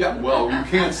 Yeah, well, you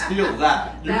can't steal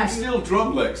that. You can steal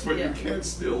drum licks, but you can't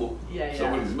steal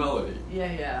somebody's melody.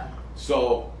 Yeah.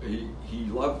 So he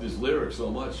loved his lyrics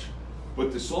so much.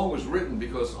 But the song was written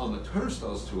because on the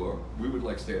Turnstiles tour, we would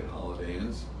like stay at Holiday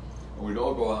Inns, and we'd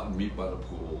all go out and meet by the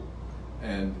pool,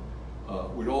 and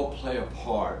we'd all play a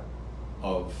part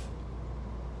of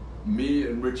me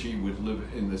and Richie would live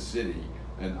in the city,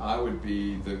 and I would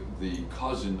be the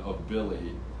cousin of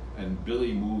Billy, and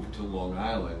Billy moved to Long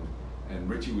Island, and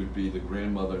Richie would be the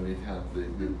grandmother, and he'd have the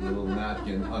little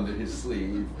napkin under his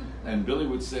sleeve, and Billy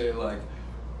would say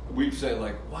we'd say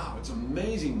wow, it's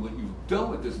amazing what you've done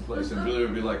with this place. And Billy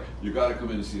would be like, you got to come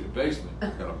in and see the basement.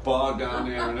 We've got a bar down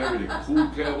there and everything, pool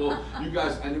table. You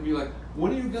guys, and he'd be like,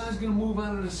 when are you guys going to move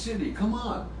out of the city? Come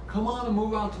on and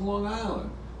move out to Long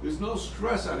Island. There's no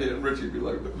stress out here. And Richie'd be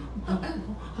like, I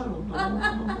don't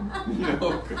know. You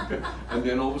know? And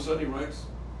then all of a sudden he writes,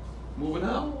 Moving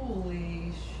Out.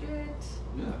 Holy shit.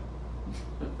 Yeah.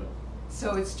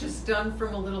 So it's just done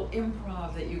from a little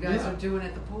improv that you guys are doing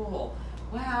at the pool.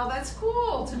 Wow, that's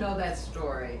cool to know that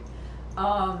story.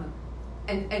 And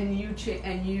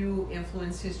you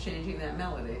influenced his changing that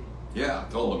melody. Yeah,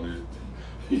 I told him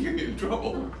he could get in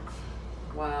trouble.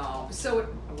 Wow. So,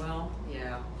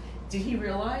 yeah. Did he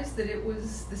realize that it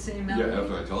was the same melody? Yeah,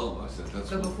 after I told him, I said, that's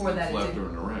Laughter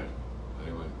in the Rain. And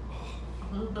he went,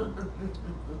 oh.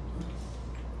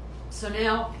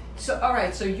 All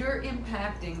right, so you're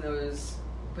impacting those,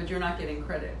 but you're not getting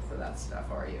credit for that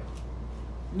stuff, are you?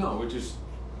 No, we're just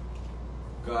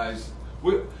guys.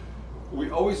 We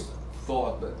always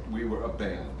thought that we were a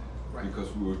band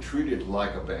because we were treated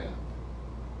like a band.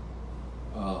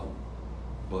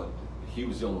 But he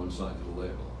was the only one signed to the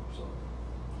label.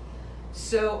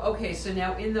 So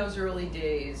now in those early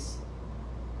days,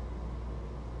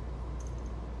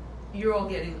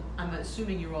 I'm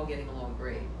assuming you're all getting along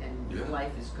great, and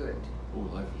life is good. Oh,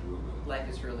 life is real good. Life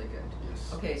is really good.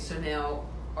 Yes. Okay, so now,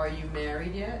 are you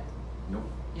married yet? Nope.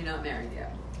 You're not married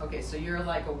yet. Okay, so you're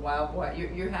like a wild boy.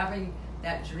 You're having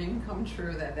that dream come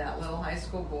true that little high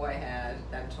school boy had,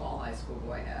 that tall high school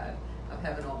boy had, of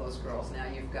having all those girls. Now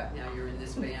you're in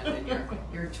this band and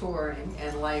you're touring,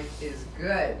 and life is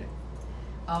good.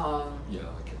 Yeah,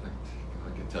 I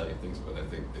can tell you things, but I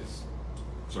think there's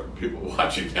certain people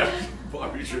watching that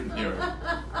probably shouldn't hear it.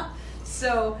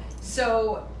 So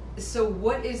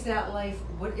what is that life?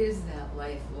 What is that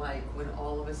life like when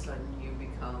all of a sudden you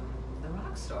become the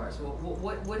rock stars?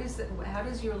 What is that? How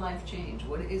does your life change?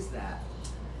 What is that?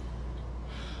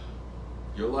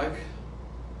 You're like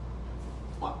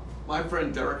my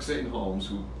friend Derek St. Holmes,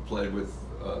 who played with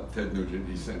Ted Nugent.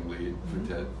 He sang lead for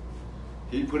Ted.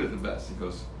 He put it the best. He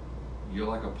goes, "You're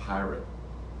like a pirate.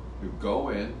 You go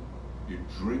in, you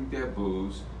drink their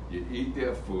booze, you eat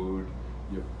their food,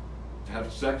 you have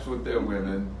sex with their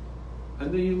women,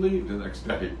 and then you leave the next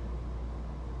day.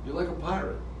 You're like a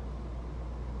pirate."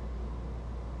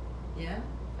 Yeah,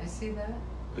 I see that.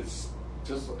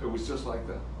 It was just like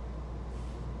that.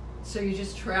 So you're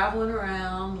just traveling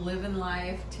around, living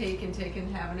life, taking,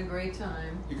 having a great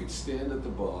time. You could stand at the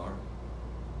bar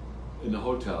in the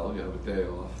hotel. You have a day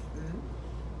off,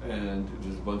 and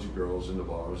there's a bunch of girls in the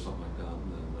bar or something like that,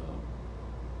 and then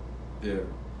they're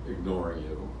ignoring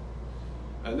you.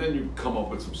 And then you come up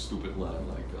with some stupid line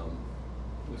like,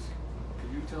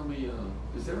 "Could you tell me,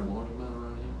 is there a laundromat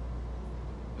around here?"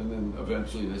 And then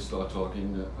eventually they start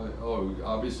talking. "Oh,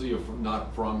 obviously you're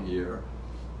not from here."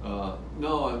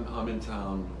 "No, I'm in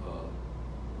town.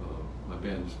 My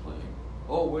band is playing."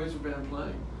 "Oh, where's your band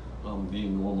playing?" "The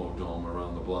Normo Dome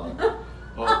around the block."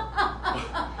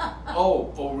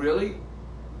 Oh, really?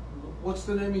 What's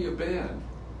the name of your band?"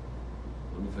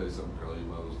 "Let me tell you something, girl. You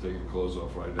might as well take your clothes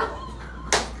off right now."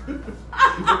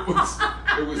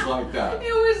 It was like that.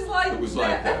 It was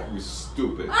like that. It was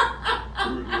stupid. It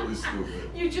was really stupid.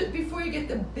 You just before you get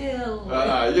the bill.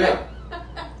 Yeah.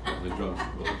 The drums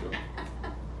really drunk.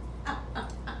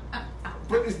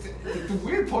 But the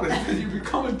weird part is that you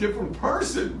become a different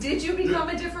person. Did you become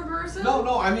a different person?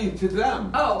 No, I mean to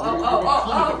them. Oh, you become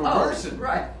a different person.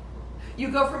 Right. You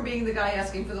go from being the guy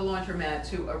asking for the laundromat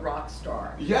to a rock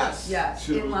star. Yes. Yes.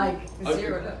 In like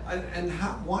 0 to. And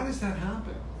why does that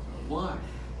happen? Why?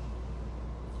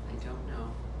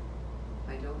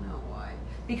 I don't know why.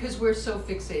 Because we're so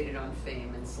fixated on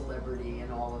fame and celebrity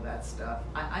and all of that stuff.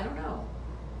 I don't know.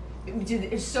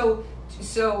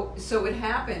 So it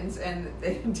happens, and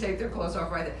they take their clothes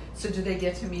off right there. So do they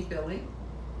get to meet Billy?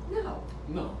 No.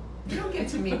 No. You don't get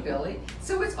to meet Billy.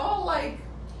 So it's all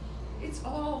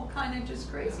kind of just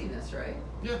craziness, right?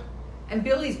 Yeah. And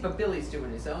Billy's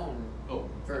doing his own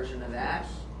version of that,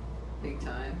 Yes. big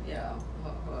time. Yeah.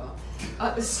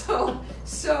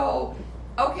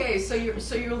 Okay, so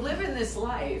you're living this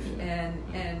life, and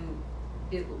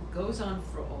it goes on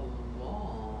for a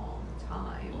long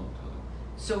time.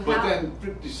 So but then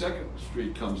 52nd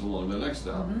Street comes along the next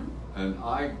album, and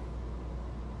I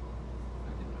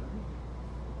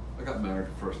got married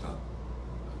the first time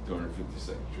during 52nd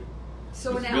Street.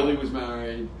 So now Billy was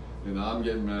married, and I'm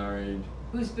getting married.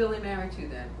 Who's Billy married to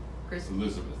then? Christy?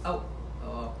 Elizabeth. Oh.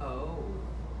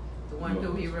 The one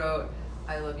who he wrote,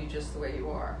 "I love you just the way you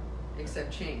are,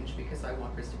 except change because I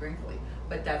want Christy Brinkley."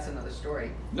 But that's another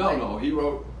story. No, he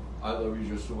wrote, "I love you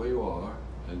just the way you are,"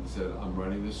 and said, "I'm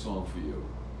writing this song for you."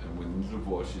 And when the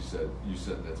divorce, she said, "You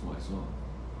said that's my song,"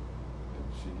 and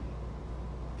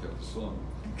she kept the song.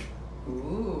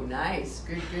 Ooh, nice,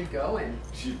 good going.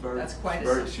 She's very. That's quite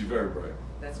She's very bright.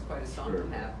 That's quite a song to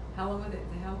have. How long was it?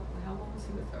 How long was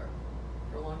he with her?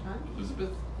 For a long time.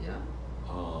 Elizabeth? Yeah.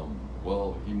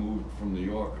 Well, he moved from New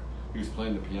York. He was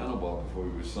playing the piano bar before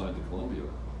he was signed to Columbia.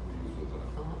 He was with her.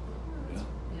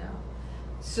 Yeah.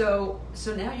 So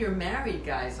now you're married,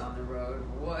 guys, on the road.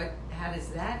 How does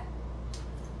that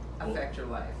affect your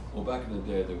life? Well, back in the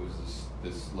day, there was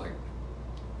this like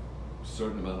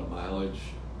certain amount of mileage.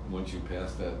 Once you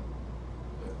pass that,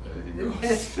 he goes.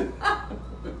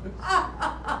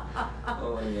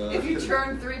 Oh my God. If you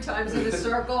turn 3 times in a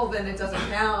circle, then it doesn't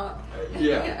count.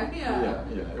 Yeah.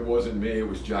 It wasn't me. It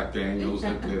was Jack Daniels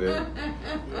that did it.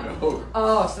 You know?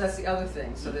 Oh, so that's the other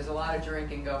thing. So there's a lot of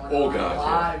drinking going on. Oh God, a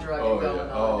lot of drugging going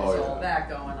on. There's all yeah. that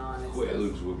going on.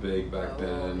 Quaaludes were big back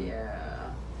then.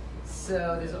 Yeah.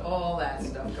 So there's all that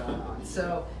stuff going on.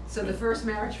 So the first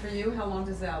marriage for you, how long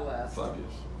does that last? 5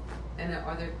 years. And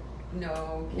are there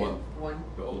no kids? One.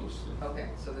 The oldest. Yeah. Okay,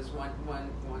 so there's one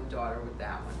daughter with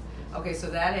that one. Okay, so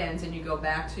that ends, and you go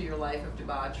back to your life of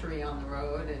debauchery on the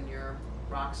road and your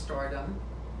rock stardom.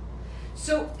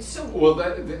 So. Well,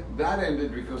 that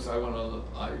ended because I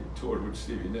toured with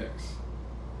Stevie Nicks.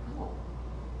 Oh.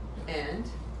 And.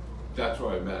 That's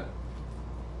where I met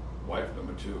wife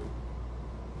number 2.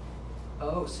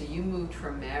 Oh, so you moved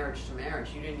from marriage to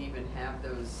marriage. You didn't even have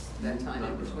that time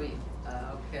in between.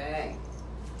 Okay.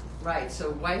 Right,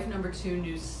 so wife number 2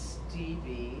 knew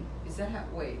Stevie. Is that how,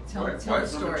 wait, tell the story.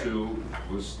 Wife number 2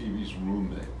 was Stevie's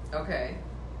roommate. Okay.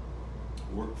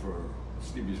 Worked for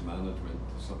Stevie's management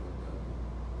or something like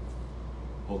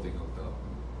that. Whole thing hooked up.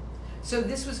 So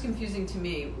this was confusing to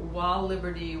me. While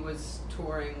Liberty was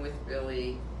touring with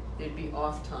Billy, there'd be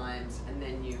off times, and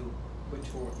then you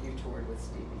toured with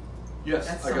Stevie. Yes,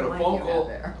 I got a phone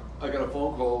call. I got a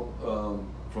phone call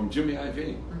from Jimmy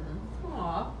Iovine,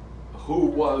 Aww. who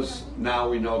was, now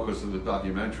we know because of the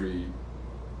documentary.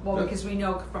 Well, because we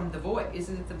know from The Voice.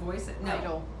 Isn't it The Voice?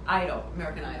 No. Idol,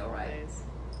 American Idol, right?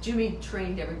 Jimmy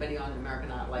trained everybody on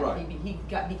American Idol. Like right. He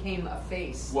became a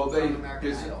face from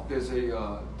American Idol. There's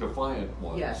a Defiant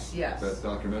one. Yes. That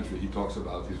documentary. He talks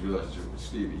about his relationship with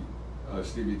Stevie.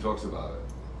 Stevie talks about it,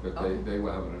 that they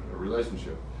were having a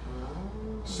relationship.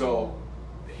 So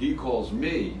he calls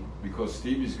me because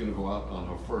Stevie's going to go out on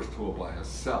her first tour by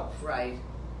herself. Right.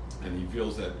 And he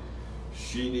feels that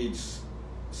she needs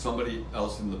somebody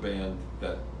else in the band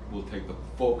that will take the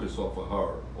focus off of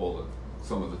her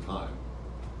some of the time.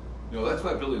 You know, that's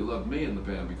why Billy loved me in the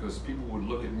band, because people would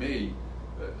look at me,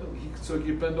 so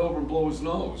he'd bend over and blow his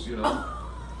nose, you know?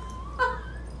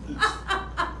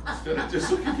 Instead of just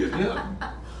looking at him.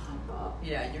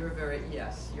 Yeah, you're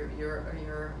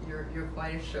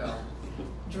quite a show.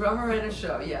 Drummer in a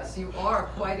show. Yes, you are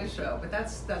quite a show. But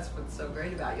that's what's so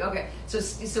great about you. Okay,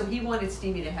 so he wanted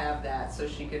Stevie to have that so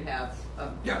she could have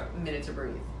a minute to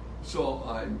breathe. So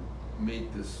I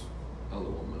meet this other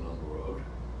woman on the road.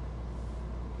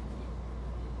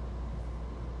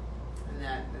 And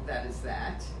that is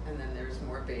that. And then there's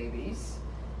more babies.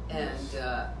 And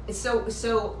so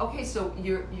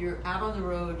you're out on the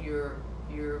road.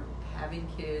 You're having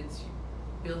kids.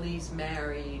 Billy's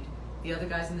married. The other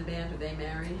guys in the band, are they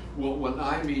married? Well, when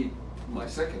I meet my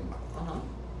second wife,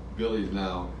 Billy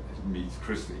now meets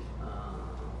Christy.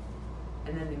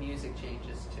 And then the music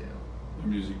changes too. The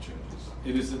music changes.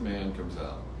 Innocent Man comes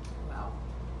out. Wow.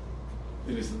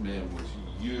 Innocent Man was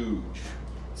huge.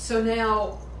 So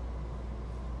now,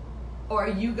 are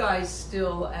you guys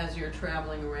still, as you're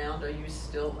traveling around, are you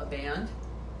still a band?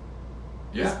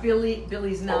 Yeah.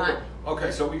 Billy's not.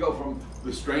 Okay, so we go from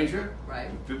The Stranger, right,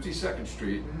 to 52nd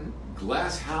Street, mm-hmm.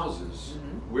 Glass Houses.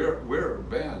 Mm-hmm. We're a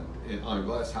band on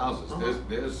Glass Houses. Uh-huh.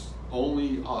 There's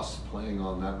only us playing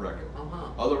on that record. Uh-huh.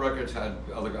 Other records had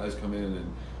other guys come in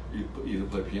and either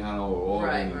play piano or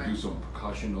organ and do some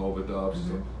percussion overdubs. Mm-hmm.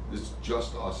 So it's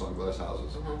just us on Glass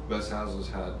Houses. Uh-huh. Glass Houses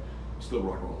had Still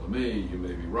Rock and Roll to Me, You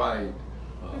May Be Right,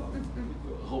 a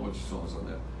whole bunch of songs on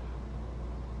there.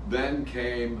 Then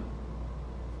came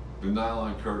The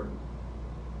Nylon Curtain.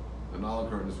 The Nylon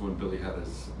Curtain is when Billy had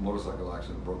his motorcycle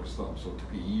accident and broke his thumb, so it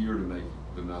took a year to make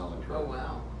The Nylon Curtain. Oh,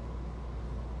 wow.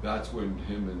 That's when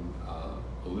him and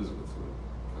Elizabeth were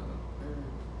kind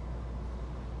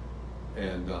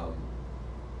of.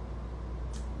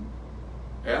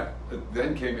 And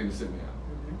then came Innocent Man.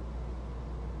 Mm-hmm.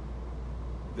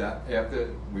 That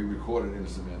after we recorded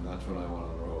Innocent Man, that's when I went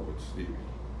on the road with Stevie.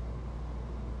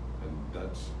 And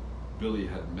that's Billy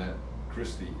had met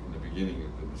Christy in the beginning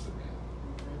of Innocent Man.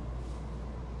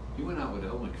 Mm-hmm. He went out with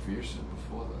Elle Macpherson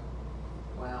before that.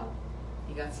 Wow.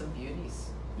 He got some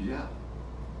beauties. Yeah.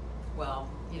 Well,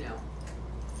 you know,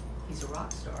 he's a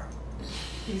rock star.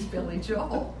 He's Billy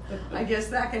Joel. I guess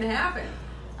that can happen.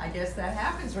 I guess that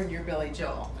happens when you're Billy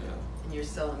Joel. Yeah. And you're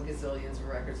selling gazillions of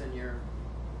records and you're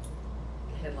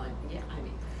headline. Yeah, I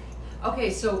mean. Okay,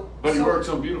 so. But he wrote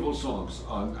some beautiful songs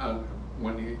on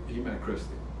when he met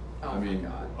Christy. Oh, I mean, my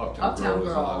God. Uptown Girl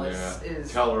is on there.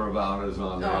 Is Tell Her About It is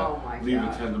on there. Oh my God. Leave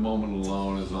a Tender Moment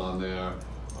Alone is on there.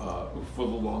 For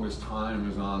the Longest Time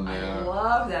is on there. I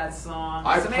love that song.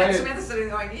 Samantha's sitting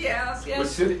there going, yes,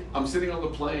 yes. I'm sitting on the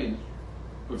plane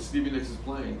with Stevie Nicks'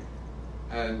 plane,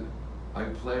 and I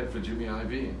play it for Jimmy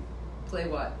Iovine. Play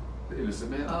what? The Innocent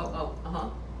Man. Oh,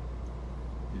 uh-huh.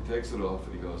 He takes it off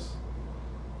and he goes,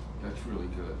 that's really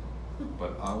good,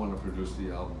 but I want to produce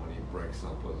the album when he breaks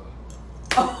up with her.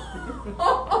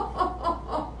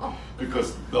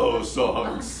 Because those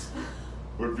songs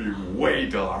would be way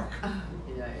dark.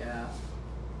 Yeah.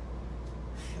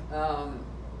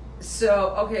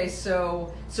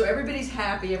 So everybody's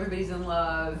happy, everybody's in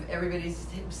love, everybody's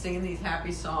singing these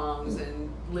happy songs and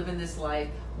living this life.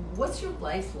 What's your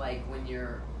life like when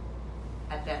you're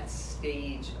at that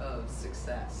stage of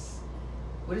success?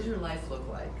 What does your life look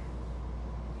like?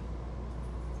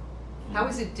 How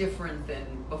is it different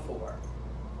than before?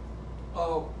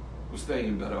 Oh, we're staying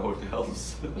in better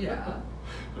hotels. Yeah.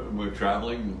 We're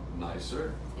traveling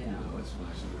nicer. Yeah. You know, it's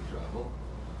nicer to travel.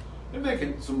 They're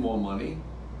making some more money.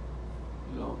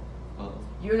 You know.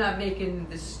 You're not making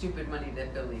the stupid money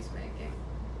that Billy's making.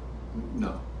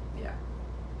 No. Yeah.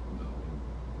 No,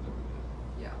 never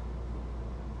did. Yeah.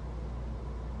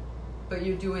 But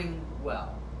you're doing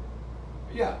well.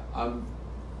 Yeah, I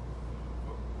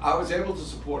was able to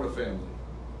support a family.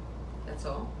 That's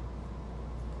all?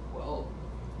 Well,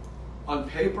 on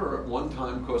paper at one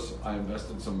time, because I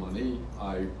invested some money,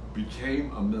 I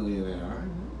became a millionaire,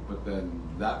 but then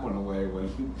that went away when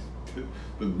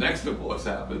the next divorce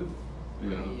happened. You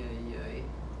know? Yeah.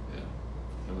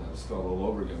 And I had to start all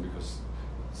over again because,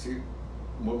 see,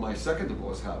 when my second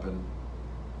divorce happened,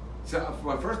 for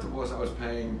my first divorce I was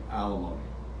paying alimony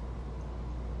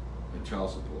and child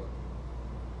support.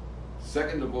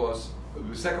 Second divorce,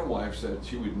 the second wife said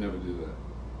she would never do that.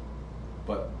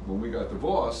 But when we got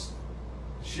divorced,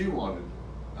 she wanted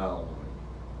alimony.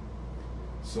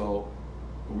 So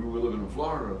we were living in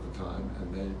Florida at the time,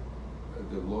 and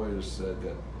the lawyers said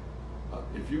that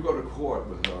if you go to court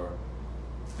with her,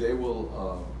 they will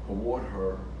award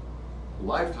her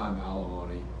lifetime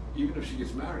alimony. Even if she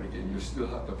gets married again, you still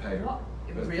have to pay her. What?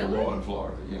 That's Really? the law in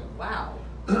Florida, yeah. Wow.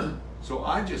 So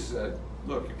I just said,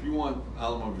 look, if you want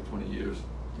alimony for 20 years,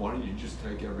 why don't you just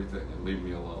take everything and leave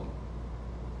me alone?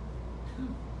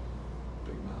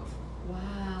 Big mouth.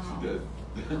 Wow. She did.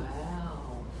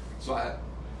 Wow.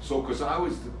 So because I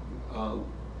was, I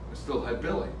still had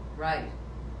Billy. Right.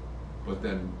 But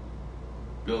then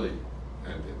Billy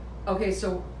ended. Okay,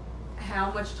 so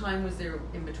how much time was there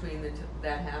in between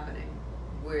that happening,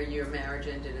 where your marriage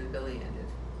ended and Billy ended?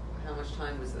 How much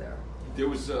time was there? There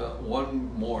was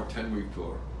one more 10-week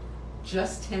tour.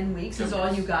 Just 10 weeks 10 is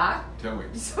all you got? 10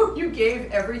 weeks. So you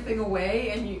gave everything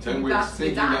away and you 10 you weeks got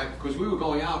thinking the that, because we were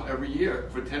going out every year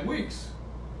for 10 weeks.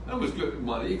 That was good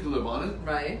money, you could live on it.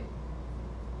 Right.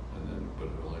 And then, but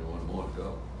only one more to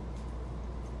go.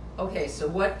 Okay, so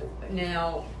what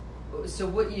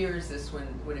year is this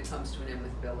when it comes to an end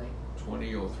with Billy?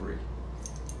 2003.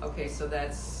 Okay, so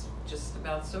that's just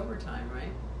about sober time,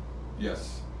 right?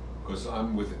 Yes. because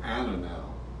I'm with Anna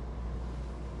now,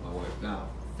 my wife now.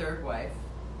 Third wife.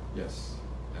 Yes,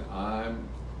 and I'm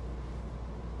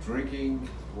drinking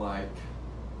like,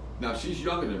 now she's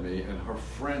younger than me and her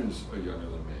friends are younger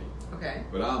than me. Okay.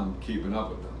 But I'm keeping up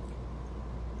with them.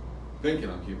 Thinking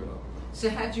I'm keeping up with them. So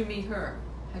how'd you meet her?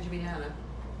 How'd you meet Anna?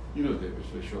 You know David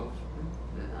Fishoff?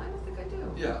 I don't think I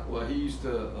do. Yeah, well he used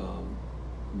to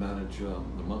manage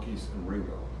the Monkees and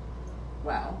Ringo.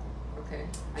 Wow, okay.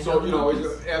 So, you know,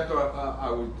 after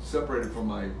I was separated from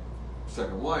my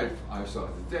second wife, I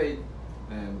started to date,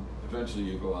 and eventually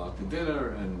you go out to dinner,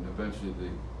 and eventually the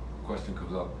question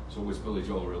comes up, so what's Billy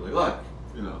Joel really like?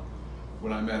 You know,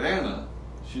 when I met Anna,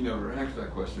 she never asked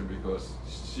that question because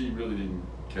she really didn't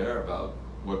care about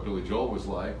what Billy Joel was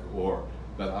like, or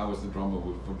that I was the drummer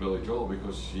for Billy Joel,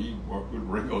 because she worked with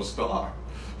Ringo Starr,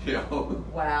 you know.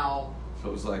 Wow. So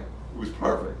it was like, it was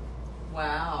perfect.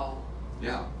 Wow.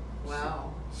 Yeah.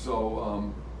 Wow.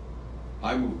 So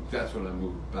I moved, that's when I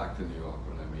moved back to New York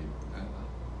when I meet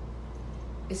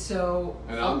Anna. So.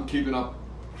 And I'm keeping up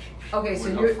okay, with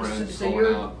so her friends, going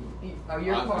out. Oh,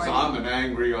 you're partying. So I'm an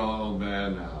angry old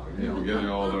man now. You know, getting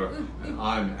older, and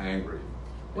I'm angry.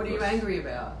 What are you angry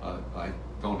about? I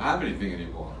don't have anything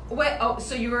anymore. Wait, oh,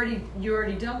 so you're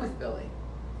already done with Billy?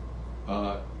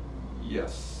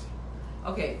 Yes.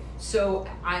 Okay, so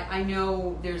I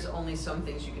know there's only some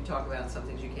things you can talk about and some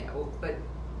things you can't, but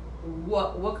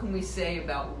what can we say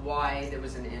about why there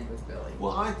was an end with Billy?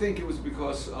 Well, I think it was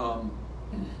because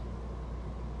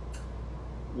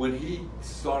when he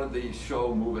started the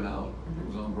show Moving Out, it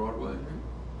was on Broadway.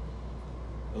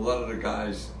 A lot of the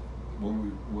guys,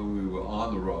 when we were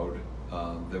on the road,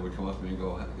 they would come up to me and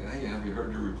go, "Hey, have you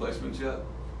heard your replacements yet?"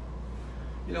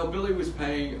 You know, Billy was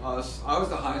paying us. I was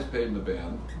the highest paid in the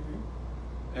band,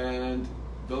 and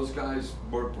those guys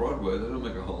work Broadway. They don't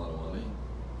make a whole lot of money.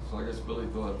 So I guess Billy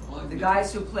thought, well, the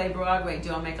guys who play Broadway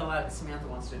don't make a lot. Samantha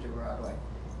wants to do Broadway.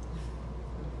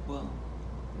 Well,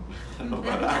 I don't know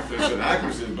about actors and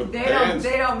actresses, but they bands,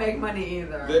 don't make money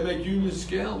either. They make union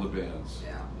scale, the bands.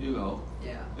 Yeah. You know.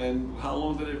 Yeah. And how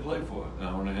long did they play for? An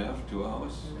hour and a half, 2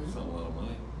 hours? It's not a lot of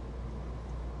money.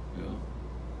 You know.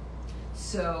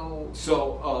 So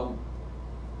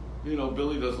you know,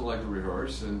 Billy doesn't like to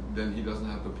rehearse, and then he doesn't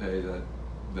have to pay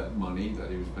that money that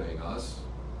he was paying us.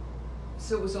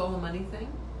 So it was all a money thing?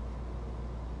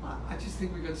 I just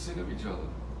think we got sick of each other.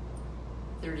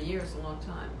 30 years, a long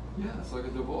time. Yeah, it's like a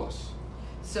divorce.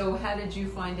 So how did you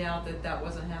find out that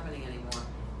wasn't happening anymore?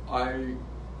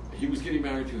 He was getting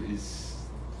married to his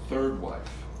third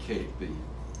wife, Kate, the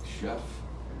chef,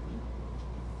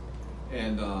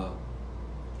 and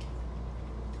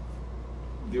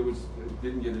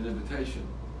didn't get an invitation,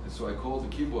 and so I called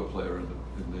the keyboard player in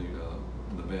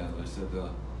the band, and I said,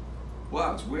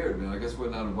 "Wow, it's weird, man. I guess we're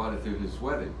not invited to his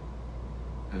wedding."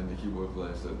 And the keyboard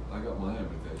player said, "I got my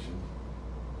invitation."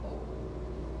 Oh.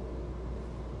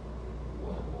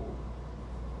 Whoa.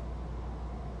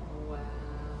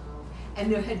 Wow.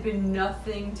 And there had been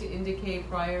nothing to indicate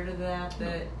prior to that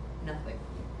nothing.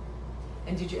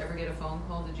 And did you ever get a phone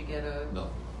call? Did you get a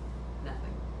Nothing.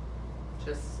 Nothing.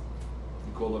 Just.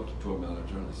 He called up the tour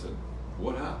manager and I said,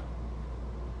 "What happened?"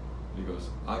 And he goes,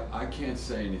 I can't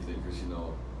say anything because you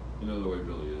know the way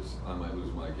Billy is. I might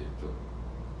lose my gig too.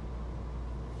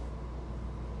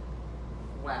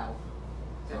 Wow.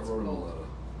 So I wrote him a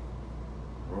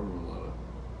letter.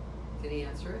 Did he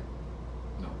answer it?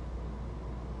 No.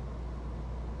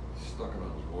 He stuck it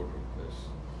on his wardrobe case.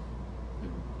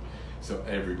 So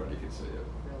everybody could see it.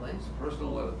 Really? It's a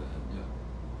personal letter to him, yeah.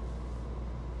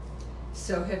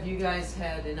 So have you guys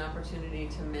had an opportunity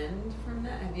to mend from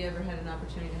that? Have you ever had an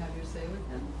opportunity to have your say with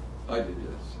him? I did,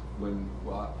 yes.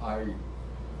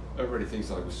 Everybody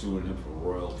thinks I was suing him for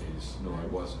royalties. No, I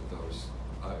wasn't.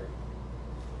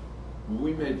 When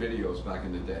we made videos back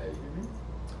in the day,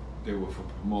 they were for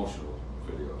promotional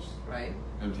videos. Right.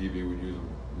 MTV would use them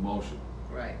for promotion.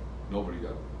 Right. Nobody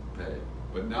got paid.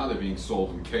 But now they're being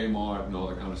sold in Kmart and all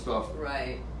that kind of stuff.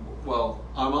 Right. Well,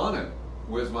 I'm on it.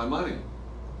 Where's my money?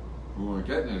 We weren't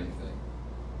getting anything.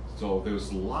 So there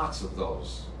was lots of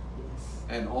those. Yes.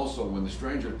 And also when The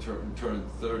Stranger turned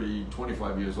 30,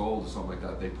 25 years old or something like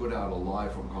that, they put out a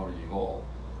Live from Carnegie Hall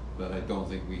that I don't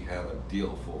think we had a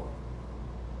deal for.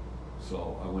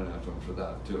 So I went after him for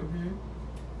that too.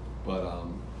 But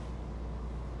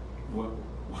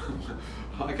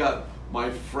I got my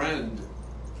friend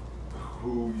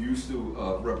who used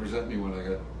to represent me when I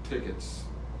got tickets,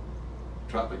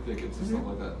 traffic tickets and stuff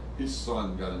like that. His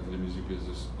son got into the music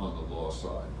business on the law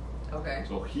side. Okay.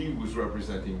 So he was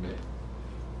representing me.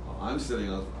 I'm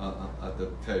sitting at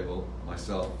the table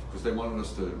myself because they wanted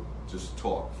us to just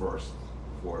talk first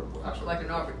afford. Actually,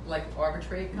 like like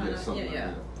arbitrate kind of.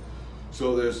 Yeah.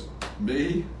 So there's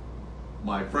me,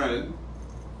 my friend,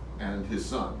 and his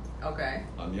son. Okay.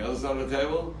 On the other side of the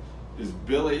table is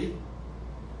Billy,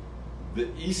 the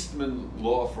Eastman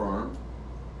law firm.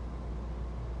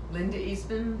 Linda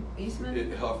Eastman?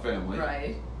 Her family.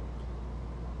 Right.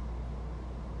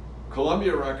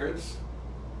 Columbia Records,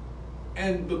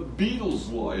 and the Beatles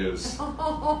lawyers.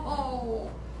 Oh,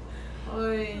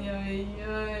 oy, oy,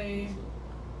 oy.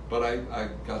 But I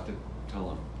got to tell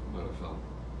him what I felt.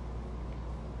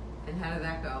 And how did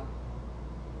that go?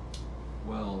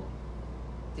 Well,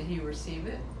 did he receive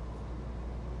it?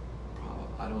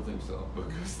 I don't think so,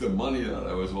 because the money that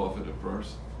I was offered at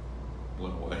first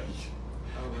went away.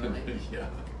 Oh, really? Yeah.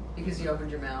 Because you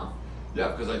opened your mouth?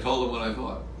 Yeah, because I told him what I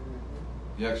thought.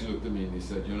 Mm-hmm. He actually looked at me and he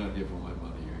said, "You're not here for my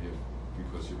money, you're here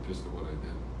because you're pissed at what I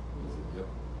did." I said, "Yep.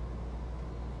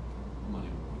 Money."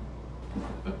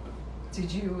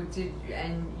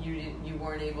 You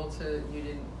weren't able to,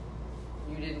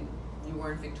 you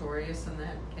weren't victorious in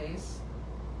that case?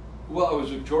 Well, I was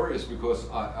victorious because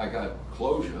I got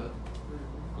closure,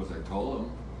 because I told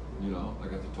him, I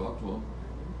got to talk to him.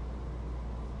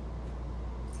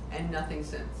 And nothing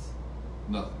since?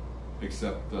 Nothing,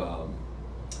 except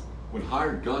when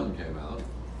Hired Gun came out.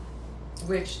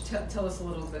 Which, tell us a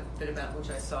little bit about, which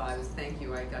I saw. Thank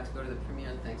you, I got to go to the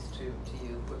premiere thanks to you.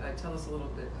 Tell us a little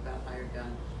bit about Hired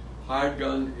Gun. Hired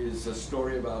Gun is a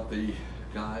story about the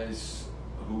guys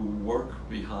who work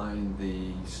behind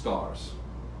the stars.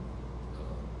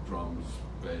 Drums,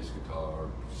 bass, guitar,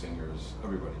 singers,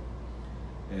 everybody.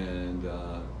 And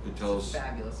it tells... It's a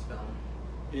fabulous film.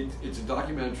 It's a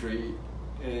documentary,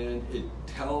 and it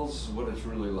tells what it's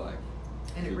really like.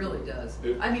 And it really does.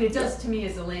 It does to me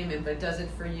as a layman, but does it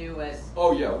for you as...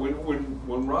 Oh yeah,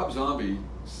 when Rob Zombie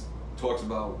talks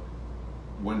about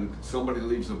when somebody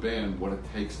leaves a band, what it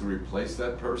takes to replace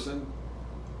that person,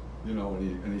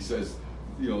 and he says,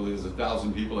 there's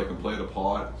 1,000 people that can play the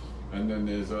part, and then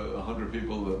there's 100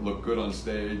 people that look good on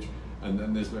stage, and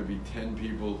then there's maybe 10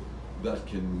 people that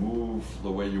can move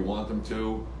the way you want them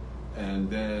to, and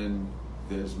then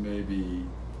there's maybe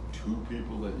 2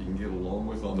 people that you can get along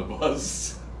with on the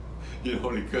bus.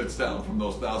 And it cuts down from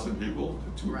those 1,000 people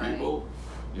to 2 people.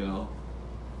 Yeah.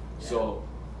 So,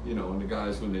 and the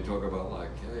guys, when they talk about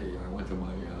like, hey, I went to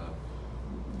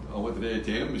the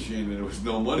ATM machine and there was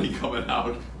no money coming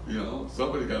out.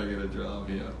 Somebody's got to get a job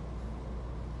here.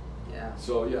 Yeah.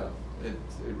 So yeah, it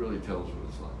really tells what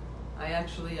it's like.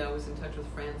 I was in touch with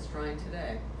Fran Strine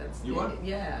today. You are?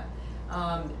 Yeah.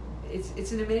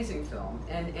 It's an amazing film,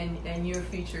 and you're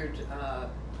featured.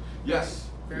 Yes.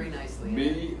 Very nicely.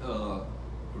 Me,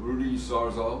 Rudy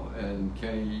Sarzo, and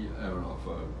Kenny Aronoff.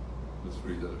 The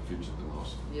 3 that are featured the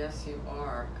most. Yes, you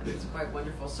are. And it's quite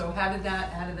wonderful. So how did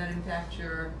that impact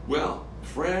your? Well,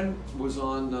 Fran was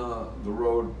on the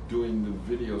road doing the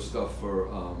video stuff for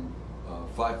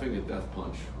Five Finger Death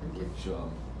Punch, which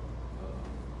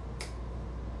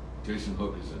Jason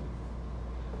Hook is in.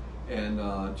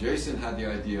 And Jason had the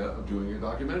idea of doing a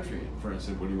documentary. And Fran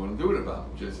said, "What do you want to do it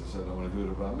about?" Jason said, "I want to do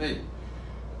it about me."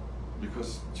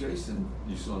 Because Jason,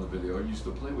 you saw in the video, used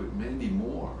to play with Mandy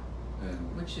Moore.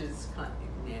 Which is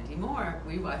Mandy Moore.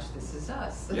 We watch This Is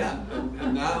Us. Yeah,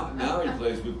 and now he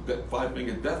plays with Five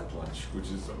Finger Death Punch, which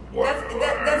is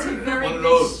that's a very one of big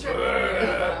those.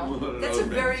 That's a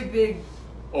very big.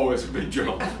 Oh, it's a big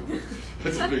jump.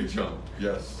 It's a big jump.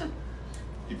 Yes.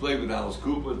 He played with Alice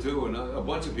Cooper too, and a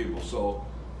bunch of people. So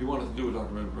he wanted to do a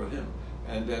documentary about him.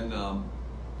 And then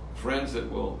Fran said,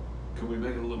 "Well, can we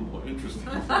make it a little more interesting?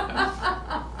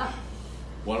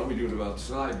 Why don't we do it about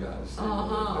Side Guys?"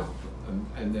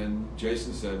 And then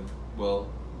Jason said, "Well,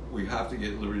 we have to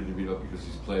get Larry DeVito because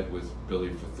he's played with Billy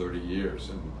for 30 years,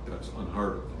 and that's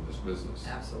unheard of in this business."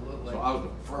 Absolutely. So I was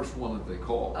the first one that they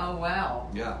called. Oh, wow.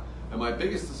 Yeah. And my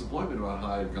biggest disappointment about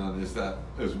Hired Gun is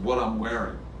what I'm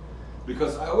wearing.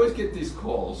 Because I always get these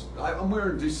calls. I'm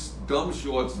wearing these dumb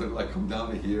shorts that like come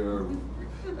down to here,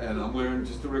 and I'm wearing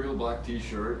just a regular black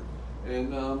T-shirt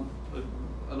and an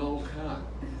old hat,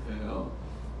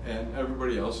 And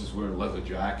everybody else is wearing leather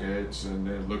jackets and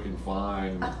they're looking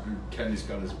fine. Kenny's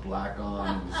got his black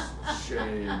on, his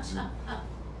shades.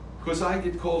 Because I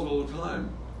get calls all the time.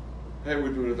 Hey,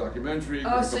 we're doing a documentary.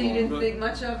 Oh, so you didn't think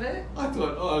much of it? I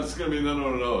thought, it's going to be none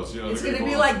of those. It's going to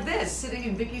be like this, sitting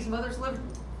in Vicky's mother's living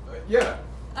room. Yeah.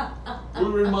 We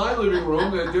were in my living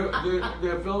room.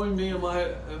 They're filming me in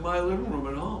my living room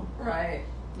at home. Right.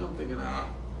 And I'm thinking,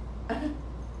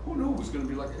 who knew it was going to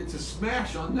be like? It's a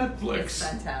smash on Netflix. It's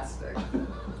fantastic.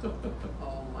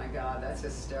 Oh my God, that's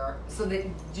hysterical. So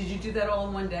did you do that all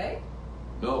in one day?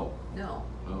 No. No.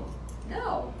 No.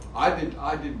 No. I did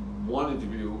one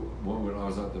interview when I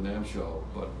was at the NAMM show,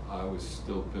 but I was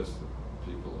still pissed at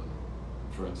people, and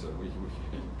friends said, we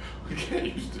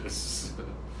can't use this.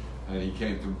 And he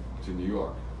came to New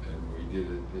York, and we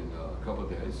did it in a couple of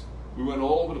days. We went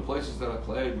all over the places that I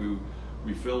played.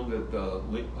 We filmed at the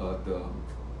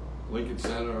Lincoln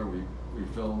Center. We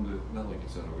filmed at, not Lincoln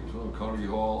Center, we filmed at Carnegie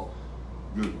Hall,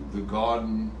 the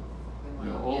Garden,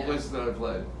 all the places that I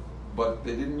played. But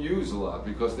they didn't use a lot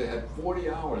because they had 40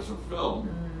 hours of film,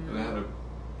 and they had to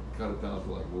cut it down to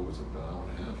like, what was it, an hour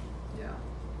and a half? Yeah.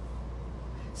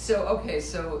 So okay,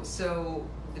 so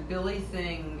the Billy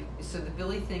thing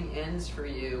ends for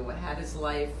you. How does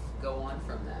life go on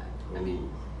from that? Ooh. I mean,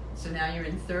 so now you're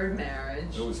in third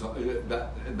marriage. It was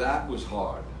that was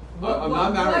hard. I'm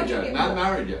not married yet. Not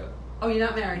married yet. Oh, you're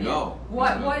not married yet? No.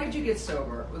 Why did you get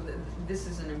sober? This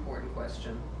is an important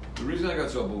question. The reason I got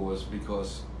sober was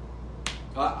because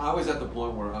I was at the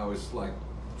point where I was like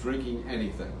drinking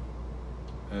anything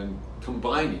and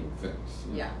combining things.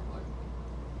 Yeah.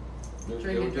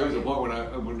 There was a point when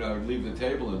I would leave the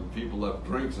table and people left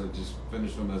drinks, I just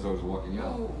finished them as I was walking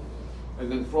out. Oh.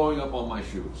 And then throwing up on my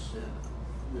shoes.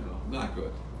 Yeah. Not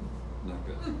good. Not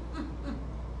good.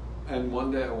 And one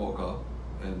day I woke up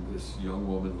and this young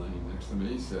woman laying next to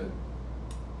me said,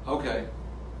 okay,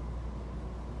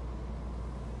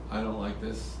 I don't like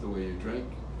this, the way you drink,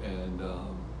 and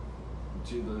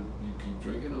it's either you keep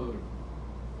drinking or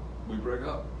we break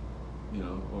up,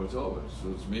 or it's over. So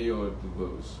it's me or the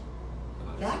booze.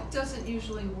 That doesn't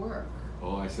usually work.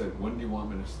 Oh, I said, when do you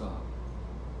want me to stop?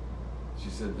 She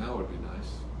said, now would be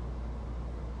nice.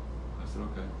 I said,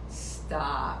 okay.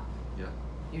 Stop. Yeah.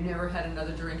 You never had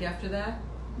another drink after that?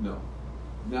 No.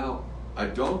 Now, I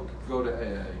don't go to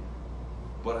AA,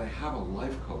 but I have a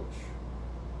life coach.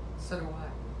 So do I.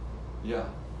 Yeah,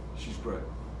 she's great.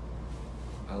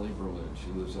 Ali Berlin,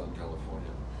 she lives out in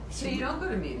California. So you don't go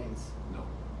to meetings? No,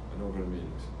 I don't go to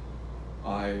meetings.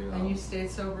 And you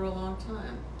stayed sober a long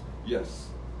time?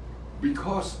 Yes,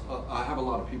 because I have a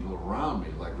lot of people around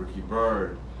me, like Ricky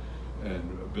Byrd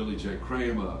and Billy J.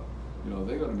 Kramer.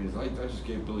 They go to meetings. I just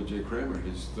gave Billy J. Kramer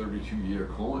his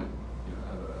 32-year coin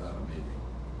at a meeting.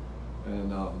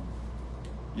 And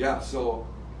so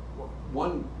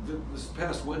this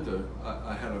past winter,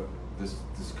 I had this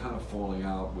kind of falling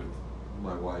out with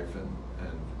my wife, and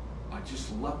I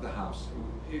just left the house.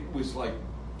 It was like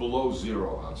below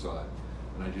zero outside,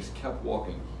 and I just kept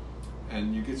walking.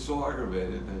 And you get so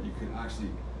aggravated that you can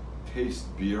actually taste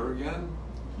beer again,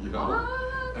 What?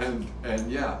 And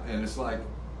it's like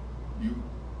you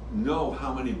know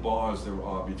how many bars there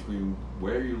are between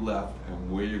where you left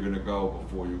and where you're going to go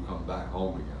before you come back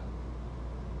home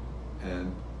again.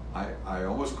 And I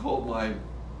almost called my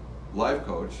life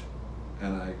coach,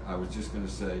 and I was just going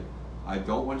to say, I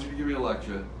don't want you to give me a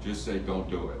lecture, just say don't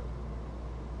do it.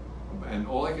 And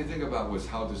all I could think about was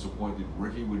how disappointed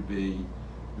Ricky would be,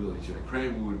 Billy J.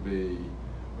 Kramer would be,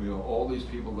 all these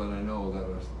people that I know that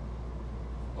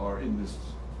are in this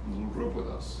little group with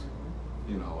us,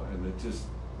 and it just...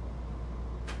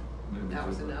 That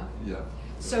was enough? Yeah.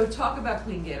 So talk about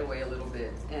Clean Getaway a little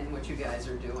bit and what you guys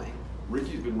are doing.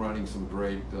 Ricky's been writing some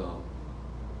great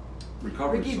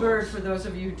recovery Ricky songs. Byrd, for those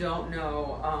of you who don't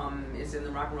know, is in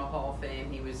the Rock and Roll Hall of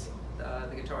Fame. He was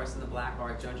the guitarist in the Black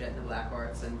Hearts, Joan Jett and the Black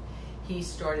Hearts, and he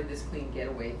started this Clean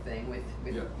Getaway thing with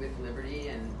Liberty,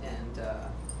 and there's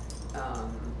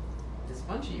a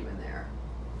bunch of you in there.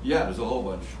 Yeah, there's a whole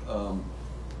bunch.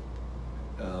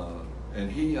 And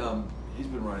he's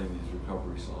been writing these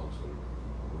recovery songs that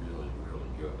are really, really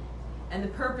good. And the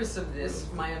purpose of this,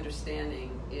 my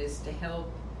understanding, is to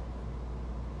help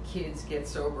kids get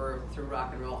sober through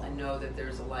rock and roll and know that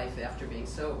there's a life after being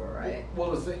sober, right?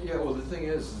 Well, the thing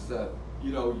is that,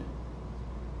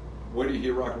 where do you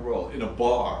hear rock and roll? In a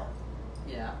bar.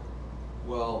 Yeah.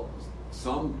 Well,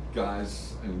 some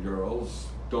guys and girls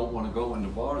don't want to go into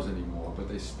bars anymore, but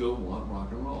they still want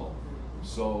rock and roll.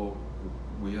 So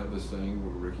we have this thing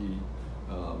where Ricky,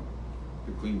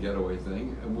 the Clean Getaway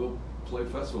thing, and we'll play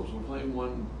festivals. We're playing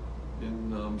one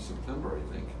in September, I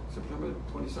think, September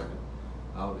 22nd,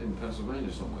 out in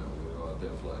Pennsylvania somewhere. We're going to go out there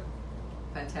and play.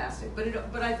 Fantastic.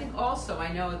 But I think also,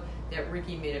 I know that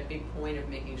Ricky made a big point of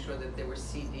making sure that there were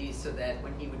CDs so that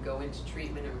when he would go into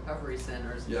treatment and recovery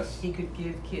centers, he could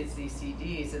give kids these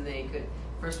CDs and they could,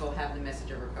 first of all, have the message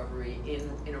of recovery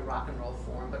in a rock and roll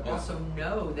form, but also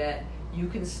know that you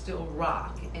can still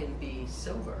rock and be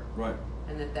sober. Right.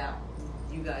 And that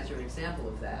you guys are an example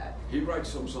of that. He writes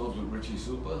some songs with Richie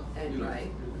Supa. And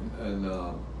and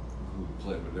who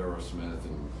played with Aerosmith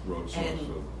and wrote songs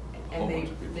with a whole bunch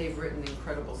of people. They've written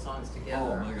incredible songs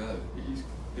together. Oh my God.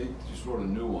 They just wrote a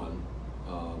new one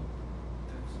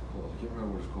called. I can't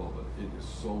remember what it's called, but it is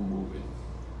so moving.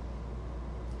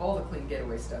 All the Clean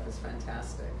Getaway stuff is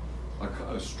fantastic.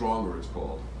 Stronger, it's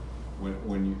called.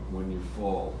 When you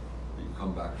fall, you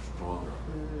come back stronger.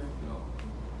 Mm-hmm. You know.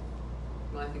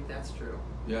 Well, I think that's true.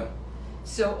 Yeah.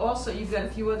 So also, you've got a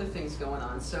few other things going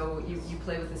on. So you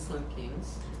play with the Slim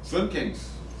Kings. Slim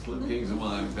Kings. Slim Kings are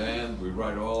my band. We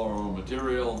write all our own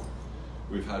material.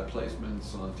 We've had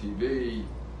placements on TV,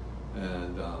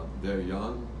 and they're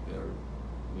young. They're,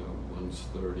 one's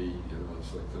 30, the other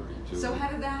one's like 32. So how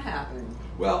did that happen?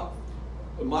 Well,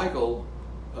 Michael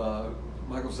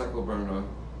Seckelberner,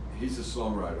 he's a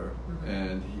songwriter, mm-hmm.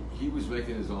 and he was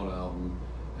making his own album,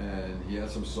 and he had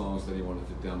some songs that he wanted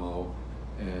to demo,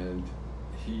 and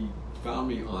he found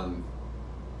me on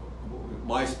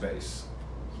MySpace.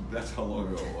 That's how long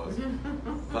ago it was.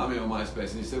 Found me on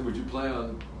MySpace, and he said, "Would you play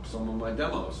on some of my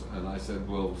demos?" And I said,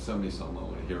 "Well, send me some. I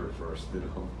want to hear it first,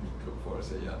 before I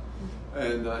say yeah."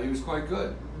 And he was quite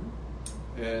good.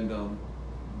 And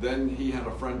then he had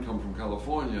a friend come from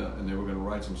California, and they were going to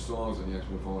write some songs, and he asked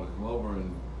me if I wanted to come over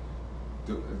and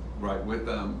write with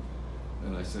them.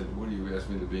 And I said, "What do you ask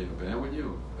me to be in a band with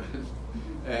you?"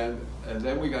 and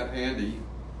then we got Andy.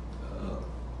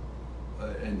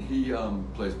 And he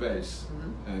plays bass,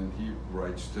 mm-hmm. and he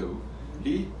writes too. Mm-hmm.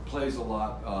 He plays a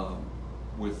lot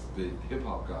with the hip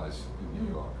hop guys in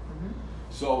New York. Mm-hmm.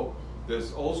 So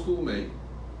there's old school me.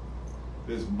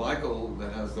 There's Michael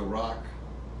that has the rock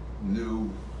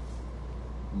new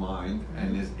mind, mm-hmm.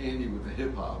 and there's Andy with the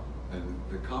hip hop, and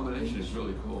the combination is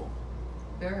really cool.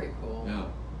 Very cool. Yeah.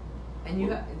 And do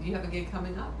you have a gig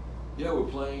coming up? Yeah, we're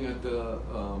playing at the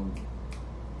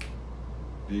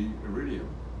Iridium.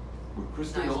 Well,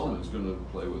 Kristen Ullman's going to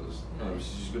play with us. Nice.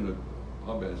 She's going to,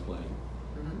 our band's playing.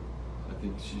 Mm-hmm. I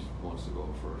think she wants to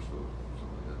go first or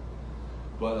something like that.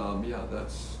 But yeah,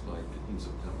 that's like in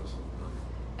September sometime.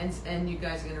 And you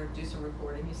guys are going to do some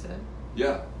recording, you said?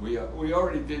 Yeah, we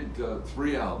already did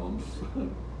 3 albums.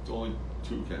 Only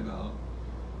 2 came out.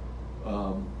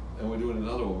 And we're doing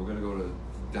another one. We're going to go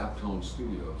to Daptone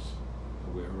Studios,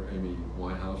 where Amy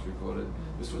Winehouse recorded.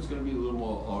 Mm-hmm. This one's going to be a little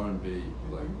more R&B.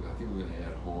 Mm-hmm. Like, I think we're going to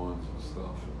add horns and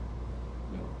stuff.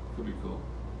 And, could be cool.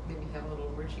 Maybe have a little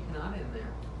Richie Cannata in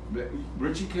there.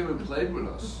 Richie came and played with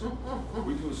us.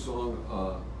 We do a song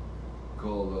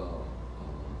called,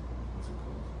 what's it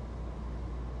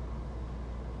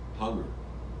called? Hunger.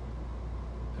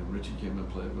 And Richie came and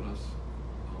played with us.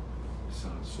 Oh, it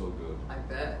sounded so good. I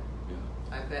bet.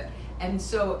 Yeah. I bet. And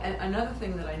so, another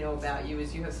thing that I know about you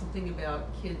is you have something about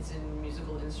kids and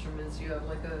musical instruments. You have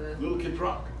like a... Little Kids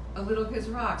Rock. A Little Kids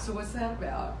Rock. So what's that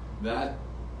about? That,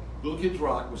 Little Kids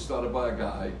Rock was started by a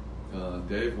guy,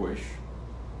 Dave Wish.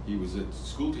 He was a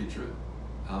school teacher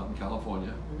out in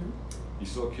California. Mm-hmm. He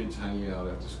saw kids hanging out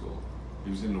after school. He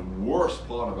was in the worst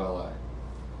part of LA.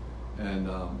 And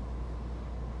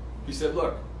he said,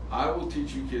 "Look, I will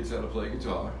teach you kids how to play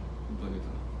guitar."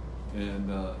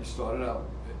 And he started out,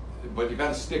 but you got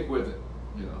to stick with it,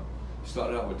 He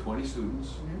started out with 20 students,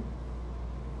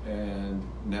 mm-hmm. and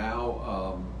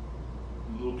now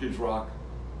Little Kids Rock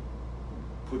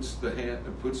puts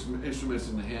instruments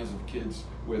in the hands of kids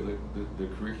where the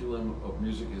curriculum of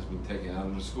music has been taken out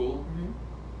of the school, mm-hmm.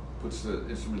 puts the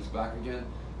instruments back again,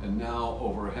 and now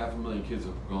over 500,000 kids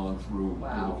have gone through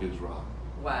Little Kids Rock.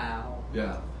 Wow.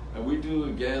 Yeah, and we do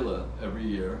a gala every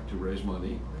year to raise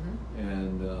money.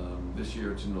 And this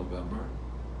year it's in November,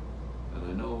 and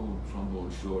I know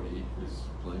Trombone Shorty is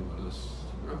playing with us.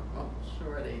 Oh,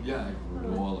 Shorty. Yeah,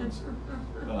 from New Orleans.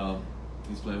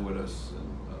 He's playing with us,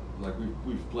 and like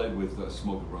we've played with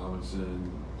Smokey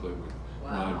Robinson, played with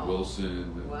Ryan Wilson.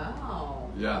 And, wow.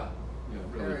 Yeah,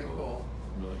 really very cool.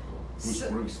 Really cool. Bruce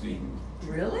Springsteen.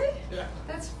 Really? Yeah.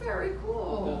 That's very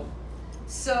cool. Yeah.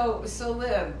 So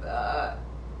Liv,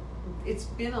 it's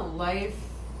been a life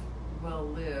well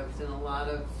lived, and a lot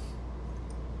of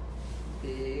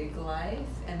big life,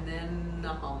 and then the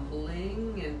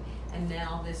humbling, and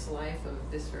now this life of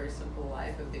this very simple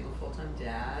life of being a full-time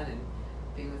dad and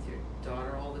being with your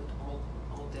daughter all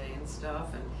day and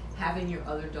stuff, and having your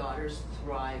other daughters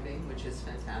thriving, which is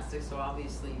fantastic. So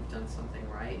obviously you've done something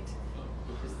right,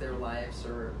 because their lives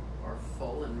are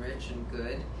full and rich and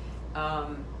good.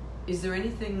 Is there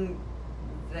anything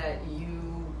that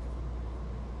you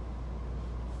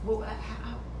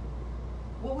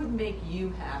what would make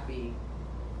you happy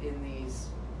in these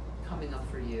coming up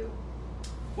for you?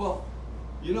 Well,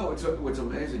 what's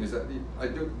amazing is that I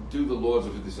do the Lords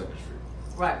of 52nd Street.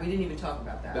 Right, we didn't even talk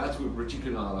about that. That's with Richie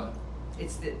Cannata.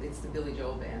 It's the Billy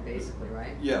Joel band, basically,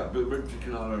 right? Yeah, but Richie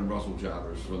Cannata and Russell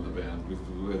Jabbers from the band,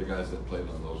 with the guys that played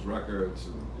on those records,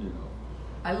 and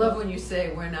I love when you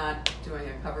say we're not doing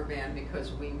a cover band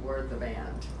because we were the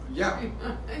band. Yeah.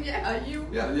 Yeah, you.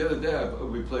 Yeah, the other day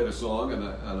we played a song and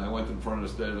I went in front of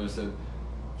the stage and I said,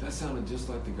 that sounded just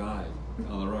like the guy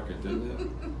on the record, didn't it?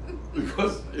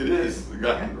 Because it is the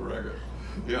guy on the record.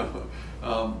 Yeah.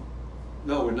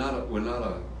 No, we're not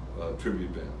a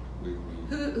tribute band.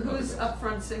 Who's up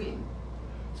front singing?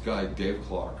 This guy, Dave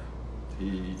Clark.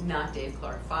 Not Dave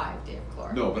Clark, Dave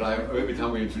Clark. No, but every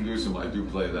time we introduce him, I do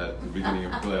play that at the beginning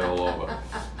and play it all over.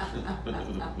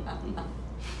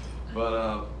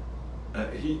 But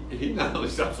he not only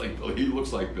sounds like Billy, he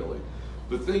looks like Billy.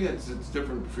 The thing that's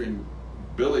different between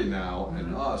Billy now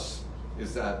and us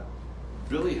is that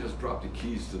Billy has dropped the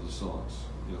keys to the songs,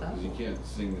 because he can't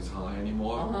sing as high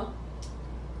anymore.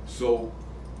 So,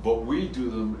 but we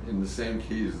do them in the same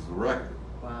keys as the record.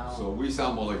 Wow. So we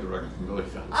sound more like the record than Billy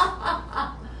does.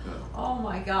 Yeah. Oh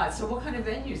my God. So what kind of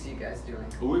venues are you guys doing?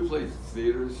 Well, we play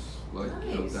theaters, like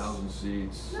nice. 1,000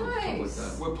 seats, stuff Nice. like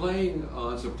that. We're playing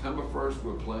on September 1st,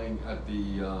 we're playing at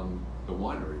the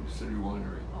winery, the City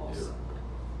Winery. Awesome.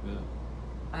 Yeah.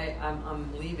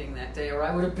 I'm leaving that day, or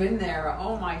I would have been there.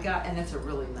 Oh my God. And that's a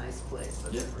really nice place.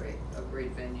 That's a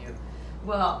great venue.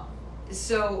 Well,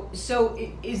 So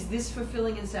is this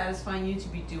fulfilling and satisfying you to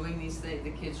be doing these things,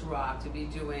 the Kids Rock, to be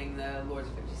doing the Lords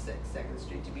of 52nd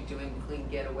Street, to be doing Clean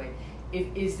Getaway?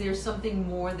 Is there something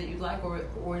more that you'd like,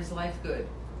 or is life good?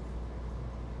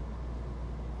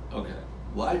 Okay,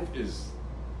 life is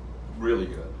really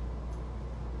good.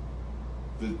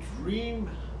 The dream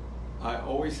I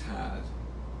always had,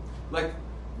 like,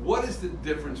 what is the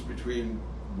difference between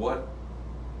what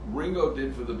Ringo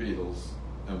did for the Beatles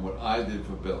and what I did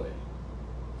for Billy?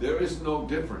 There is no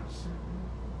difference.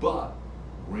 But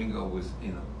Ringo was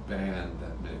in a band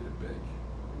that made it big.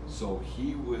 So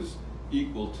he was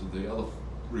equal to the other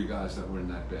three guys that were in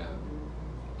that band.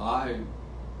 I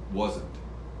wasn't.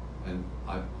 And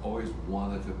I've always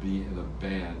wanted to be in a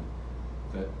band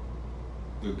that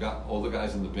all the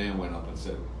guys in the band went up and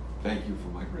said, thank you for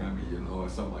my Grammy, or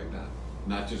something like that.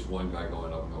 Not just one guy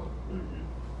going up and going,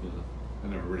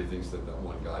 and everybody thinks that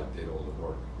one guy did all the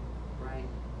work. Right.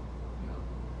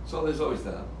 So there's always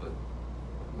that, but...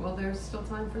 Well, there's still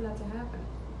time for that to happen.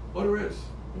 Oh, there is.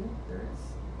 Yeah, there is.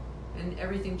 And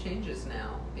everything changes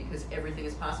now, because everything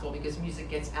is possible, because music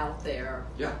gets out there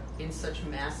in such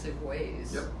massive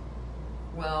ways. Yep.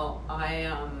 Well, I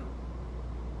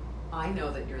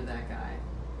know that you're that guy.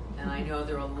 And I know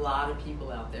there are a lot of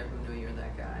people out there who know you're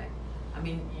that guy. I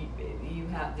mean,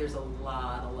 there's a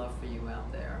lot of love for you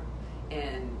out there.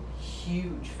 And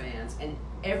huge fans, and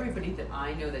everybody that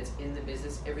I know that's in the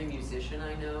business, every musician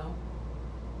I know,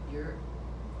 you're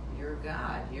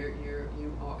God. You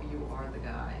are the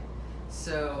guy.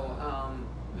 So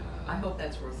I hope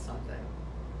that's worth something.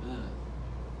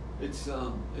 It's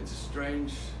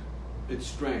strange.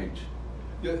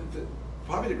 Yeah,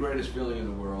 probably the greatest feeling in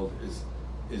the world is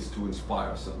to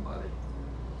inspire somebody.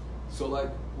 So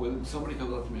like when somebody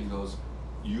comes up to me and goes,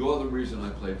 you're the reason I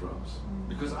play drums.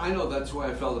 Because I know that's the way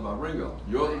I felt about Ringo.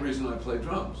 You're the reason I play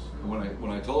drums. And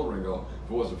when I told Ringo, if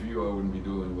it wasn't for you, I wouldn't be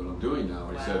doing what I'm doing now.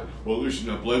 He said, well, at least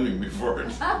you're not blaming me for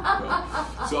it.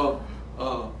 So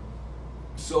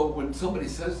when somebody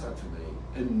says that to me,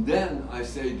 and then I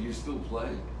say, do you still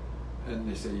play? And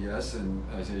they say yes, and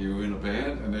I say, you in a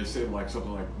band? And they say like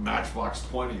something like Matchbox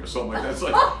 20 or something like that. It's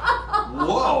like,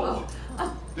 whoa,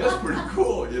 that's pretty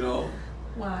cool,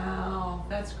 Wow,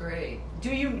 that's great.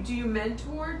 Do you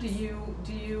mentor? Do you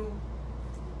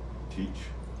teach?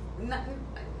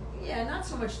 Not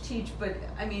so much teach, but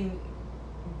I mean,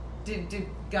 did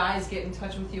guys get in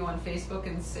touch with you on Facebook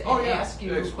and ask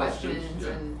you questions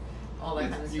and all that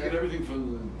kind of stuff? You get everything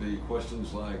from the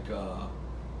questions like,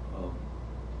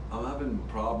 I'm having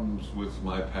problems with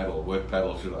my pedal. What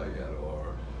pedal should I get?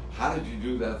 Or how did you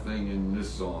do that thing in this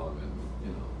song? And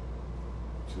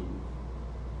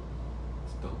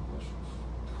dumb questions.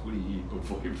 What do you eat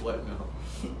before you play now?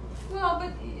 Well,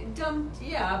 but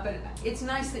it's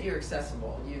nice that you're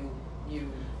accessible.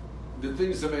 You. The thing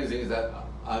that's amazing is that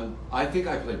I think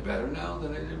I play better now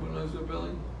than I did when I was with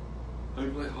Billy. I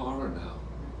play harder now.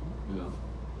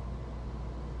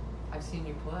 I've seen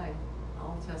you play.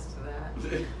 I'll attest to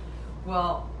that.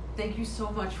 Well, thank you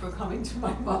so much for coming to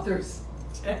my mother's.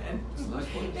 It's a nice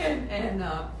place. And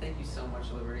thank you so much,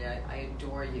 Liberty. I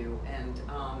adore you, and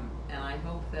I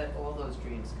hope that all those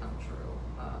dreams come true.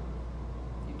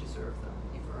 You deserve them.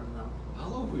 You've earned them. How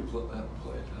long have we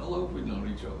played? How long have we known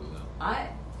each other now?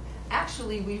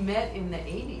 We met in the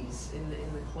 '80s in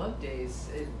the club days.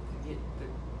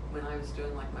 When I was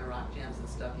doing like my rock jams and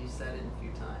stuff, you said it a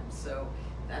few times. So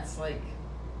that's like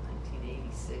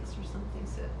 1986 or something.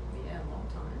 So yeah, a long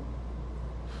time.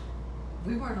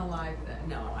 We weren't alive then.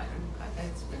 No,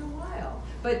 it's been a while.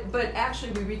 But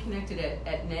actually, we reconnected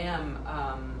at NAMM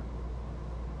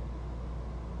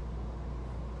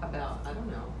about, I don't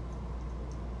know,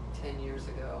 10 years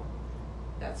ago.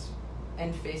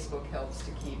 And Facebook helps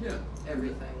to keep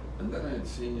everything. And then I had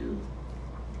seen you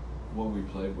when we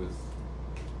played with,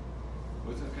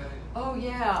 what's that guy? Oh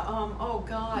yeah, oh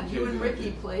God, you and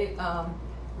Ricky played,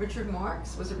 Richard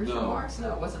Marx? Was it Richard Marx?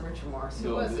 No, it wasn't Richard Marx.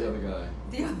 Who was the other guy.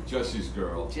 Jesse's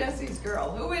Girl. Jesse's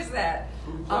Girl. Who is that?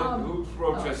 Who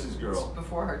wrote Jesse's Girl?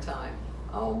 Before her time.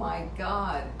 Oh my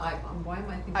God. Why am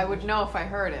I thinking? I would know if I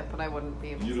heard it, but I wouldn't be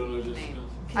able to. You don't know Jesse's Girl?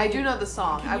 I do know the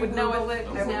song. I would know it.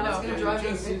 Because now it's going to drive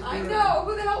me. I know.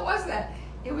 Who the hell was that?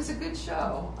 It was a good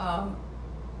show.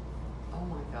 Oh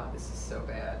my God, this is so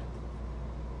bad.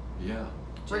 Yeah.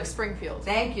 Rick Springfield.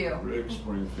 Thank you. Rick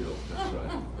Springfield, that's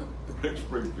right. Rick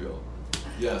Springfield.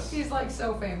 Yes. He's like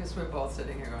so famous. We're both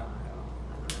sitting here going, I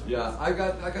don't know. Yeah, I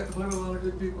got to play with a lot of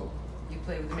good people. You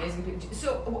play with amazing people.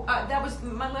 So that was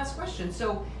my last question.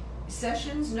 So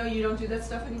sessions? No, you don't do that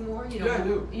stuff anymore. You don't. Yeah, I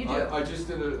do. You do. I just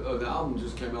did an album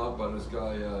just came out by this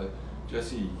guy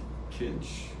Jesse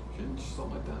Kinch,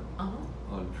 something like that.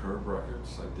 On Curb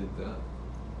Records. I did that.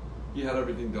 He had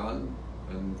everything done,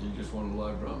 and he just wanted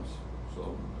live drums.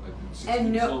 So I did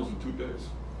 16 songs in 2 days.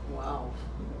 Wow.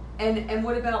 And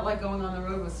what about like going on the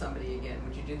road with somebody again?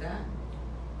 Would you do that?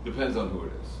 Depends on who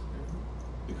it is,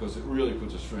 because it really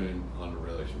puts a strain on the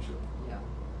relationship. Yeah.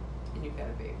 And you've got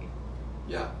a baby.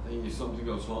 Yeah, and if something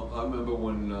goes home. I remember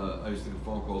when I used to get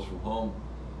phone calls from home,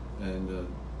 and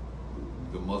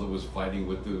the mother was fighting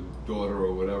with the daughter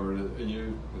or whatever, and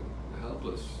you're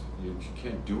helpless. You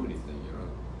can't do anything. You're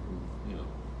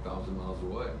 1,000 miles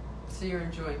away. So you're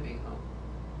enjoying being home?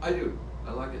 I do.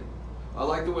 I like it. I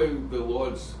like the way the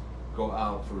Lords go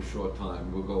out for a short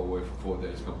time. We'll go away for 4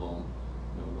 days, come home,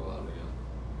 and we'll go out again.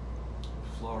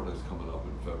 Florida's coming up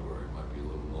in February. It might be a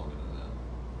little longer than that.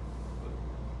 But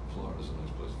Florida's a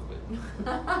nice place to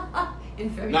be. In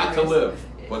February. Not to live,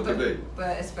 but to be.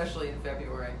 But especially in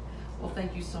February. Well,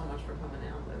 thank you so much for coming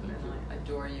out, Liv, and you. I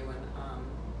adore you,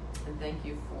 and thank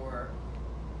you for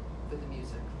the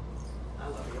music. I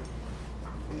love you.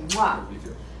 Mwah.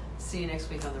 See you next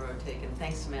week on The Road Taken.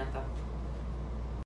 Thanks, Samantha.